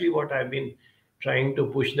exactly what I've been trying to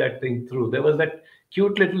push that thing through. There was that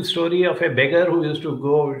cute little story of a beggar who used to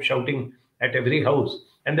go shouting at every house.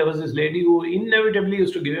 And there was this lady who inevitably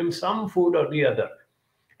used to give him some food or the other.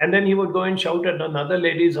 And then he would go and shout at another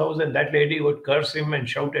lady's house, and that lady would curse him and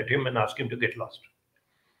shout at him and ask him to get lost.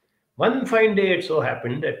 One fine day, it so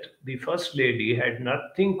happened that the first lady had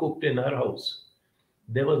nothing cooked in her house.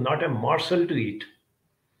 There was not a morsel to eat.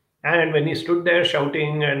 And when he stood there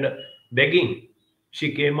shouting and begging,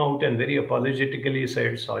 she came out and very apologetically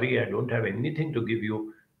said, sorry, I don't have anything to give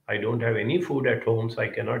you. I don't have any food at home, so I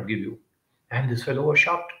cannot give you. And this fellow was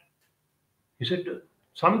shocked. He said,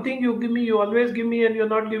 something you give me, you always give me, and you're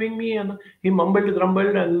not giving me. And he mumbled,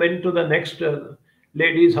 grumbled, and went to the next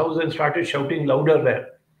lady's house and started shouting louder there.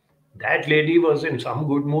 That lady was in some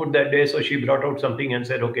good mood that day, so she brought out something and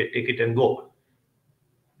said, okay, take it and go.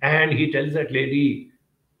 And he tells that lady,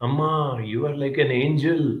 Amma, you are like an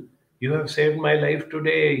angel. You have saved my life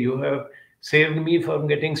today. You have saved me from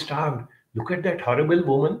getting starved. Look at that horrible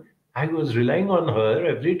woman. I was relying on her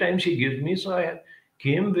every time she gives me. So I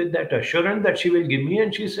came with that assurance that she will give me.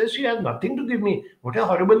 And she says she has nothing to give me. What a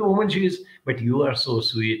horrible woman she is. But you are so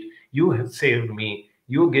sweet. You have saved me.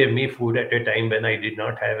 You gave me food at a time when I did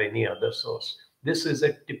not have any other source. This is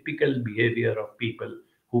a typical behavior of people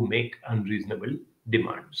who make unreasonable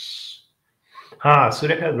demands.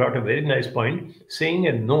 Surekha brought a very nice point. Saying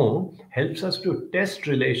a no helps us to test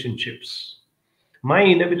relationships. My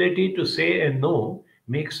inability to say a no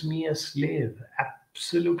makes me a slave.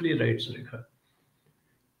 Absolutely right, Surekha.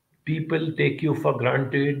 People take you for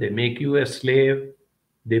granted. They make you a slave.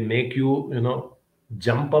 They make you,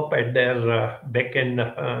 jump up at their beck and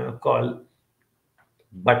call.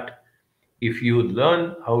 But if you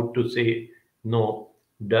learn how to say no,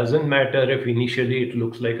 doesn't matter if initially it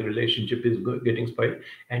looks like a relationship is getting spoiled,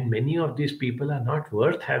 and many of these people are not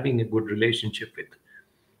worth having a good relationship with.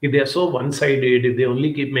 If they are so one-sided, if they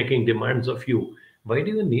only keep making demands of you, why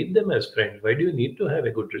do you need them as friends? Why do you need to have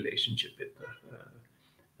a good relationship with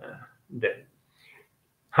them?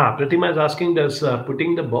 Pratima is asking, does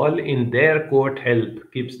putting the ball in their court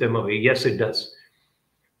help? Keeps them away? Yes, it does.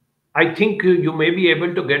 I think you may be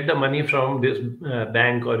able to get the money from this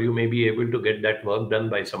bank, or you may be able to get that work done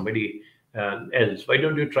by somebody else. Why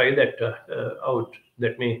don't you try that out?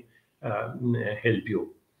 That may help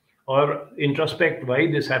you. Or introspect why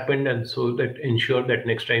this happened, and so that ensure that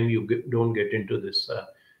next time you don't get into this.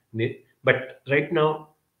 But right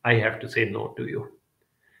now, I have to say no to you.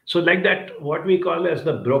 So like that, what we call as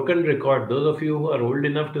the broken record, those of you who are old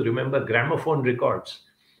enough to remember gramophone records,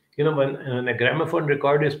 when a gramophone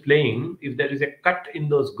record is playing, if there is a cut in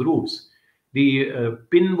those grooves, the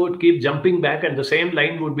pin would keep jumping back and the same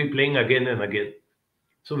line would be playing again and again.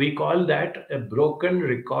 So we call that a broken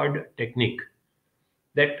record technique.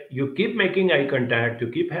 That you keep making eye contact,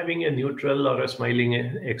 you keep having a neutral or a smiling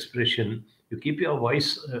expression, you keep your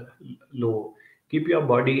voice low, keep your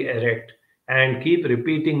body erect, and keep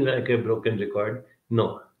repeating like a broken record,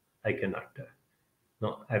 no, I cannot.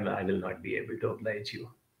 No, I will not be able to oblige you.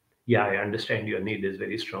 Yeah, I understand your need is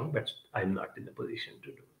very strong, but I'm not in a position to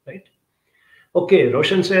do, right? Okay,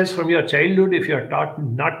 Roshan says from your childhood, if you're taught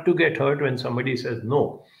not to get hurt when somebody says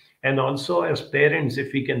no, and also as parents,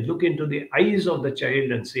 if we can look into the eyes of the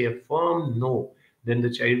child and say a firm no, then the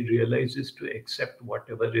child realizes to accept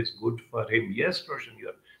whatever is good for him. Yes, Roshan,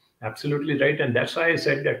 you're absolutely right. And that's why I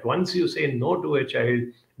said that once you say no to a child,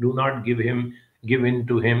 do not give in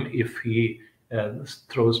to him if he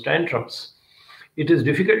throws tantrums. It is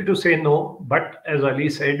difficult to say no, but as Ali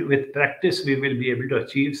said, with practice, we will be able to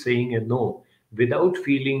achieve saying a no without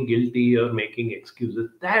feeling guilty or making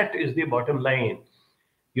excuses. That is the bottom line.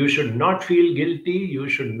 You should not feel guilty. You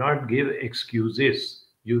should not give excuses.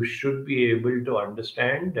 You should be able to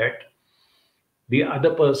understand that the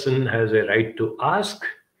other person has a right to ask,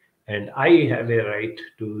 and I have a right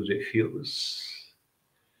to refuse.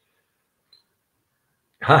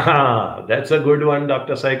 Haha, that's a good one.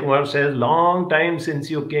 Dr. Sai Kumar says, long time since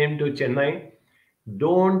you came to Chennai.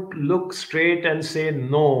 Don't look straight and say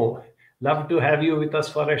no. Love to have you with us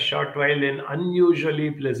for a short while in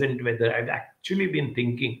unusually pleasant weather. I've actually been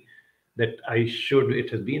thinking that I should.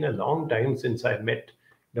 It has been a long time since I met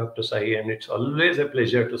Dr. Sai, and it's always a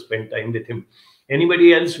pleasure to spend time with him.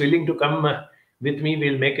 Anybody else willing to come with me?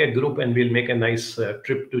 We'll make a group and we'll make a nice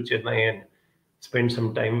trip to Chennai and spend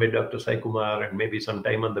some time with Dr. Sai Kumar and maybe some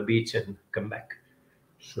time on the beach and come back.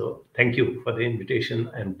 So thank you for the invitation.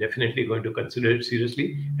 I'm definitely going to consider it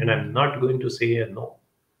seriously, and I'm not going to say a no.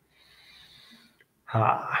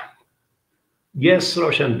 Yes,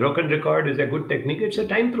 Roshan, broken record is a good technique. It's a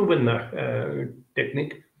time-proven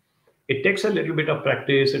technique. It takes a little bit of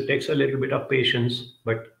practice. It takes a little bit of patience,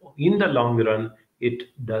 but in the long run, it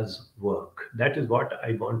does work. That is what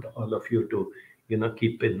I want all of you to,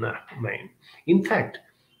 keep in mind. In fact,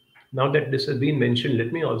 now that this has been mentioned,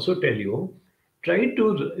 let me also tell you, try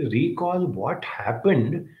to recall what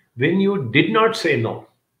happened when you did not say no.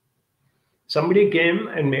 Somebody came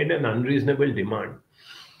and made an unreasonable demand.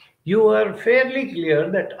 You were fairly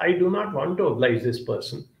clear that I do not want to oblige this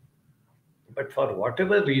person. But for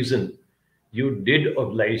whatever reason, you did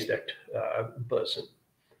oblige that person,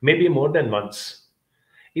 maybe more than once.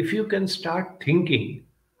 If you can start thinking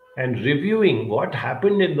and reviewing what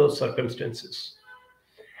happened in those circumstances,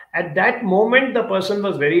 at that moment, the person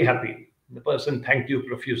was very happy. The person thanked you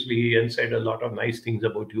profusely and said a lot of nice things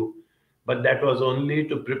about you. But that was only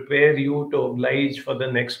to prepare you to oblige for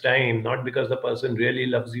the next time, not because the person really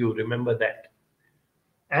loves you. Remember that.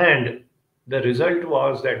 And the result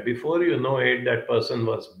was that before you know it, that person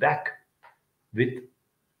was back with,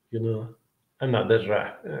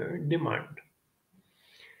 another demand.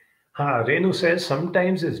 Renu says,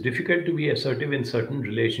 sometimes it's difficult to be assertive in certain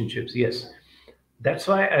relationships. Yes. That's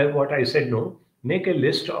why what I said, no, make a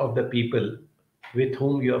list of the people with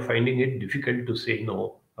whom you are finding it difficult to say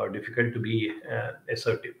no or difficult to be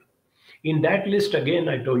assertive. In that list, again,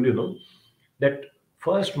 I told you, no, that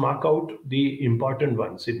first mark out the important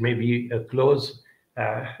ones. It may be a close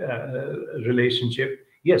relationship.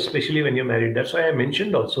 Yes, especially when you're married. That's why I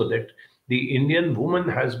mentioned also that the Indian woman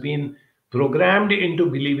has been programmed into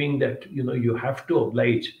believing that, you have to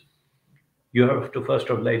oblige. You have to first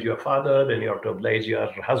oblige your father, then you have to oblige your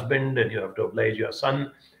husband, then you have to oblige your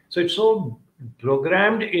son. So it's so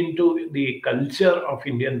programmed into the culture of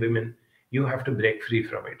Indian women, you have to break free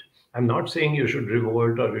from it. I'm not saying you should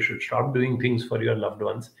revolt or you should stop doing things for your loved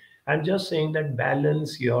ones. I'm just saying that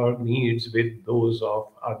balance your needs with those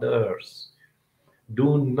of others.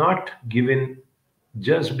 Do not give in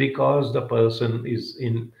just because the person is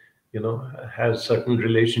in, has certain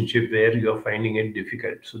relationship where you're finding it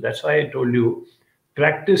difficult. So that's why I told you,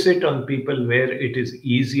 practice it on people where it is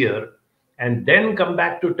easier, and then come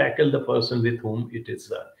back to tackle the person with whom it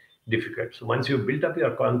is difficult. So once you build up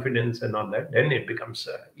your confidence and all that, then it becomes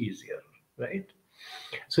easier, right?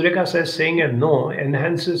 Sureka says, saying a no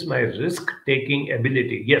enhances my risk-taking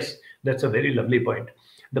ability. Yes, that's a very lovely point.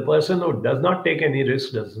 The person who does not take any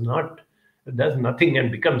risk does nothing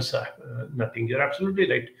and becomes nothing. You're absolutely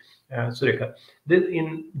right, Sureka.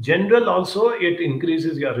 In general, also, it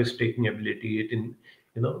increases your risk-taking ability.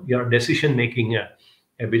 Your decision-making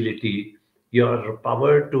ability, your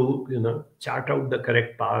power to chart out the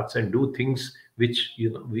correct paths and do things which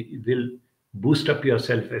will boost up your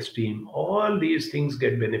self-esteem. All these things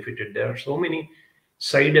get benefited. There are so many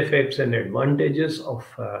side effects and advantages of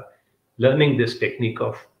learning this technique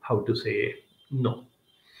of how to say no.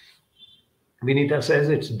 Vinita says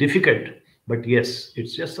it's difficult, but yes,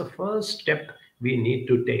 it's just the first step we need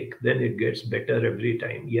to take. Then it gets better every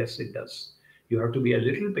time. Yes, it does. You have to be a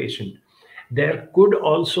little patient. There could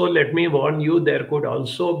also, let me warn you, there could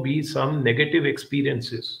also be some negative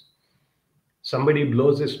experiences. Somebody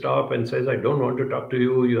blows his top and says, I don't want to talk to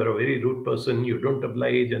you, you're a very rude person, you don't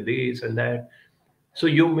oblige, and this and that. So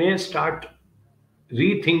you may start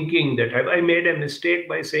rethinking that, have I made a mistake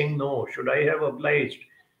by saying no? Should I have obliged?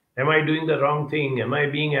 Am I doing the wrong thing? Am I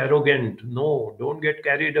being arrogant? No, don't get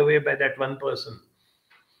carried away by that one person.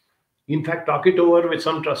 In fact, talk it over with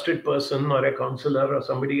some trusted person or a counselor or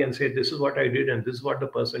somebody and say, this is what I did and this is what the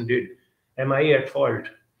person did. Am I at fault?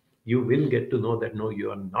 You will get to know that no,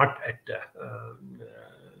 you are not at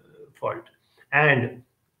fault. And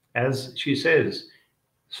as she says,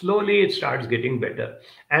 slowly it starts getting better.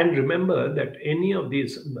 And remember that any of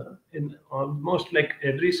these, in almost like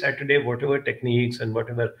every Saturday, whatever techniques and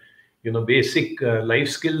whatever basic life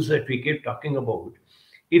skills that we keep talking about,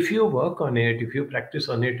 if you work on it, if you practice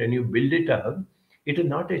on it and you build it up, it is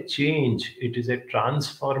not a change, it is a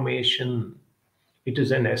transformation. It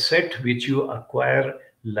is an asset which you acquire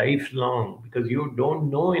lifelong, because you don't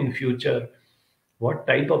know in future what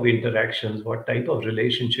type of interactions, what type of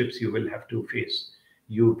relationships you will have to face.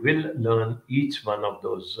 You will learn each one of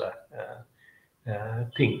those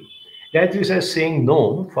things. Gayatri says saying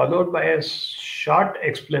no, followed by a short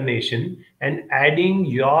explanation and adding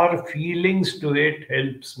your feelings to it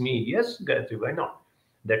helps me. Yes, Gayatri, why not?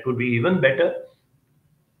 That would be even better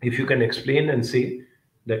if you can explain and say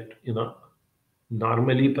that,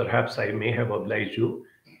 normally perhaps I may have obliged you,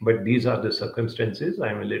 but these are the circumstances.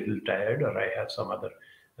 I'm a little tired or I have some other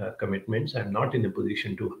commitments. I'm not in a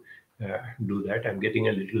position to do that. I'm getting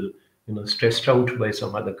a little stressed out by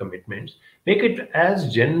some other commitments. Make it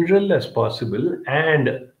as general as possible,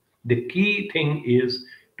 and the key thing is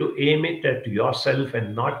to aim it at yourself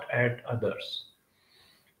and not at others.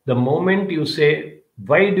 The moment you say,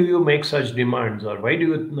 why do you make such demands, or why do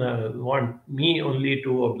you want me only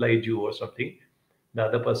to oblige you or something, the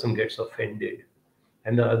other person gets offended,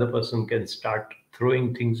 and the other person can start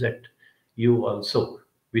throwing things at you also,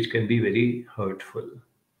 which can be very hurtful.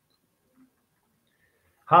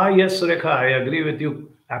 Yes, Rekha, I agree with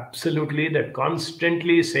you absolutely that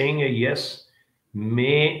constantly saying a yes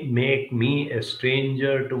may make me a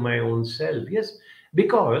stranger to my own self. Yes,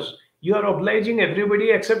 because you are obliging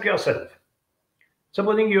everybody except yourself.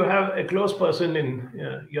 Supposing you have a close person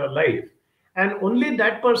in your life, and only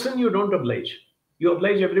that person you don't oblige, you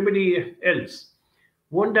oblige everybody else.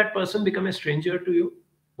 Won't that person become a stranger to you?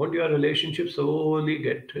 Won't your relationship slowly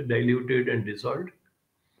get diluted and dissolved?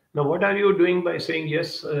 Now, what are you doing by saying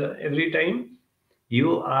yes every time?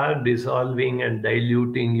 You are dissolving and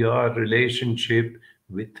diluting your relationship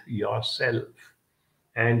with yourself.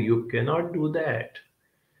 And you cannot do that.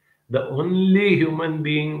 The only human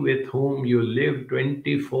being with whom you live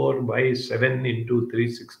 24 by 7 into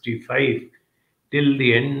 365 till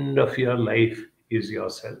the end of your life is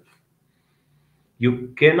yourself.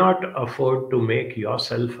 You cannot afford to make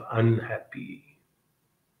yourself unhappy.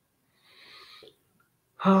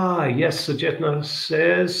 Yes, Suchetna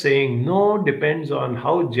says saying no depends on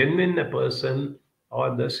how genuine a person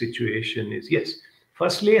or the situation is. Yes,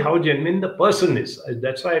 firstly, how genuine the person is.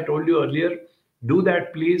 That's why I told you earlier, do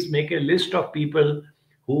that, please. Make a list of people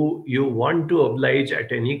who you want to oblige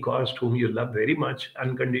at any cost, whom you love very much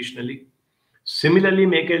unconditionally. Similarly,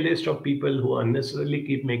 make a list of people who unnecessarily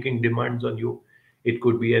keep making demands on you. It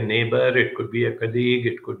could be a neighbor, it could be a colleague,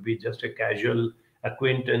 it could be just a casual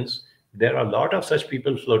acquaintance. There are a lot of such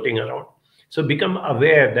people floating around. So become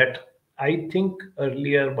aware that I think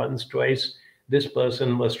earlier, once, twice, this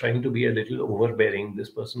person was trying to be a little overbearing. This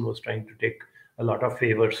person was trying to take a lot of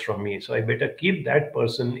favors from me. So I better keep that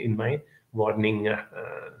person in my warning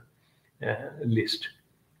list.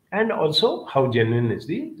 And also, how genuine is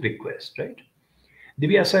the request, right?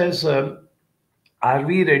 Divya says, are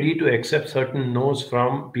we ready to accept certain no's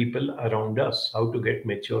from people around us? How to get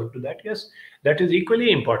mature to that? Yes, that is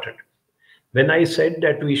equally important. When I said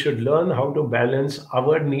that we should learn how to balance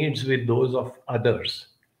our needs with those of others.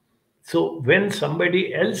 So when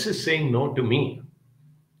somebody else is saying no to me,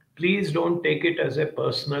 please don't take it as a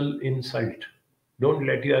personal insult. Don't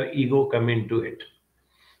let your ego come into it.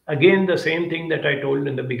 Again, the same thing that I told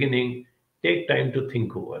in the beginning, take time to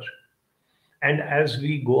think over. And as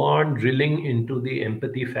we go on drilling into the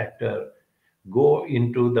empathy factor, go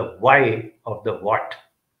into the why of the what.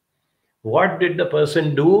 What did the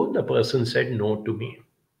person do? The person said no to me.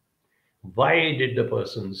 Why did the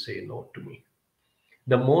person say no to me?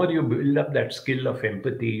 The more you build up that skill of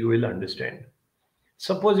empathy, you will understand.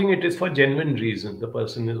 Supposing it is for genuine reasons, the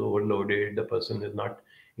person is overloaded, the person is not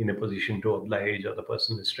in a position to oblige, or the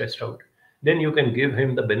person is stressed out, then you can give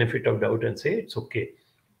him the benefit of doubt and say, it's okay.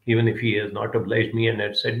 even if he has not obliged me and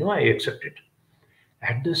had said, no, I accept it.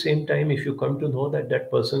 At the same time, if you come to know that that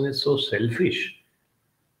person is so selfish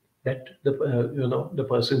that the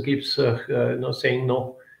person keeps saying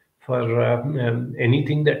no for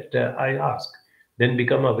anything that I ask, then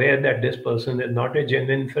become aware that this person is not a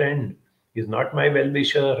genuine friend, is not my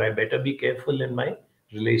well-wisher. I better be careful in my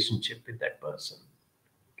relationship with that person.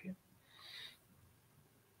 Okay.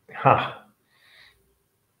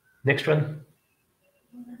 Next one.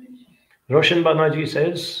 Roshan Banaji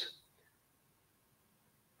says,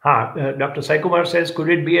 Dr. Sai Kumar says, could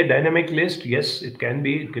it be a dynamic list? Yes, it can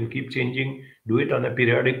be. It can keep changing. Do it on a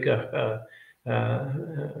periodic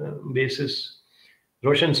basis.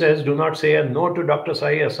 Roshan says, do not say a no to Dr.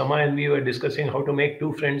 Sai. Sama and we were discussing how to make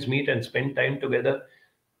two friends meet and spend time together.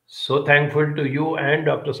 So thankful to you and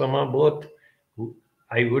Dr. Sama both.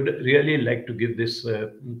 I would really like to give this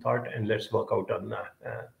thought, and let's work out on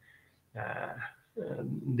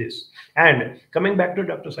this. And coming back to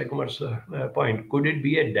Dr. Sai Kumar's point, could it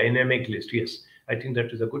be a dynamic list? Yes, I think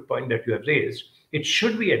that is a good point that you have raised. It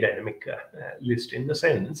should be a dynamic list in the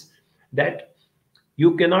sense that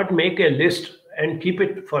you cannot make a list and keep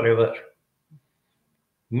it forever.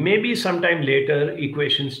 Maybe sometime later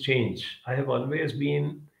equations change. I have always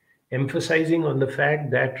been emphasizing on the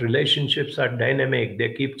fact that relationships are dynamic,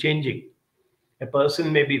 they keep changing. A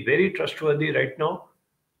person may be very trustworthy right now.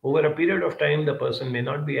 Over a period of time, the person may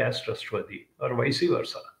not be as trustworthy, or vice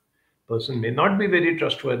versa. Person may not be very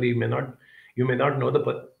trustworthy, you may not know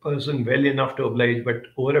the person well enough to oblige, but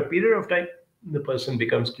over a period of time, the person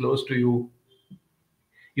becomes close to you.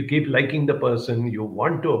 You keep liking the person, you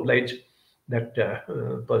want to oblige that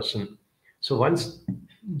person. So once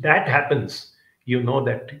that happens, you know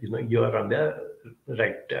that you are on the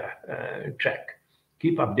right track.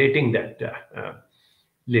 Keep updating that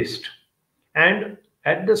list, and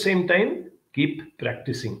at the same time, keep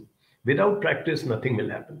practicing. Without practice, nothing will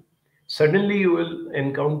happen. Suddenly, you will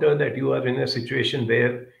encounter that you are in a situation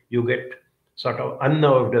where you get sort of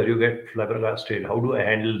unnerved or you get flabbergasted. How do I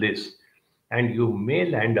handle this? And you may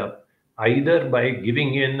land up either by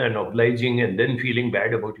giving in and obliging and then feeling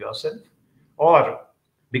bad about yourself, or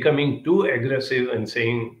becoming too aggressive and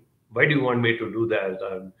saying, why do you want me to do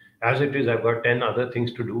that? As it is, I've got 10 other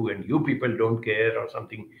things to do and you people don't care, or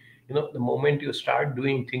something. The moment you start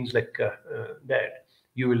doing things like that,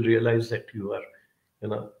 you will realize that you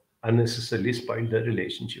are unnecessarily spoiled the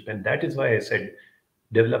relationship. And that is why I said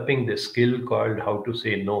developing the skill called how to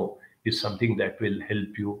say no is something that will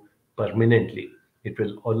help you permanently. It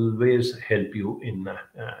will always help you in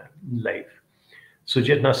life.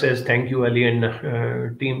 Sujatna says, thank you, Ali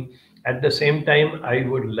and team. At the same time, I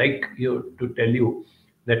would like you to tell you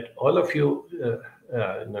that all of you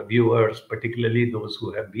viewers, particularly those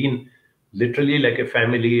who have been literally like a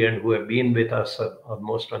family and who have been with us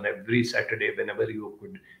almost on every Saturday whenever you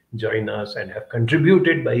could join us and have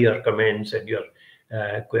contributed by your comments and your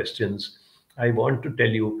questions. I want to tell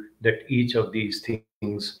you that each of these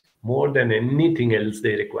things, more than anything else,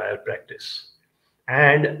 they require practice.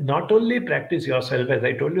 And not only practice yourself, as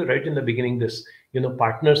I told you right in the beginning, this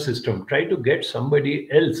partner system, try to get somebody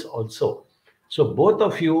else also. So both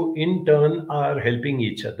of you in turn are helping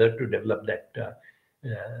each other to develop that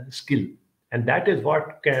skill, and that is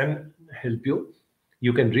what can help you.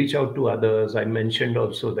 You can reach out to others. I mentioned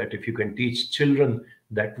also that if you can teach children,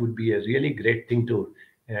 that would be a really great thing to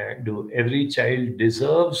do. Every child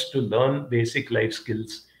deserves to learn basic life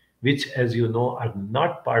skills, which, as you know, are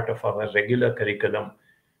not part of our regular curriculum.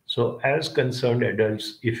 So as concerned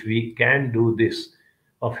adults, if we can do this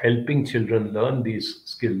of helping children learn these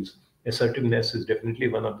skills, assertiveness is definitely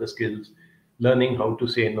one of the skills. Learning how to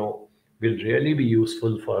say no will really be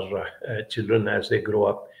useful for children as they grow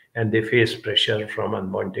up and they face pressure from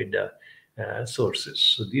unwanted sources.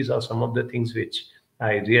 So these are some of the things which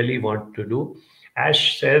I really want to do.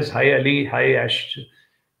 Ash says, hi Ali, hi Ash,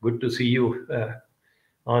 good to see you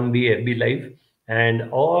on the FB Live, and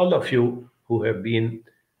all of you who have been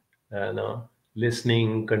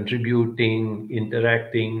listening, contributing,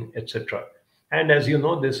 interacting, etc. And as you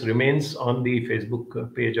know, this remains on the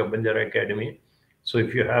Facebook page of Banjara Academy. So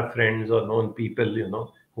if you have friends or known people,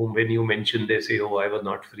 whom when you mention, they say, oh, I was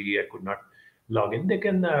not free, I could not log in, they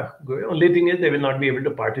can go. Only thing is they will not be able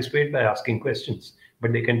to participate by asking questions,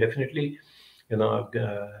 but they can definitely,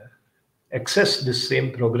 access this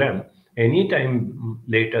same program anytime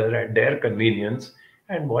later at their convenience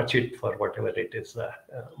and watch it for whatever it is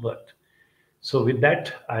worth. So with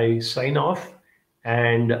that, I sign off,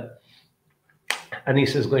 and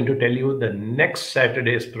Anis is going to tell you the next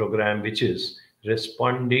Saturday's program, which is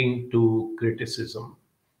responding to criticism.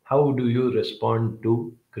 How do you respond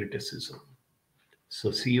to criticism? So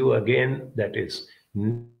see you again. That is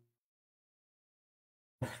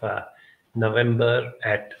November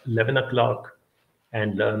at 11 o'clock,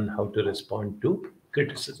 and learn how to respond to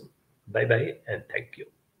criticism. Bye bye, and thank you.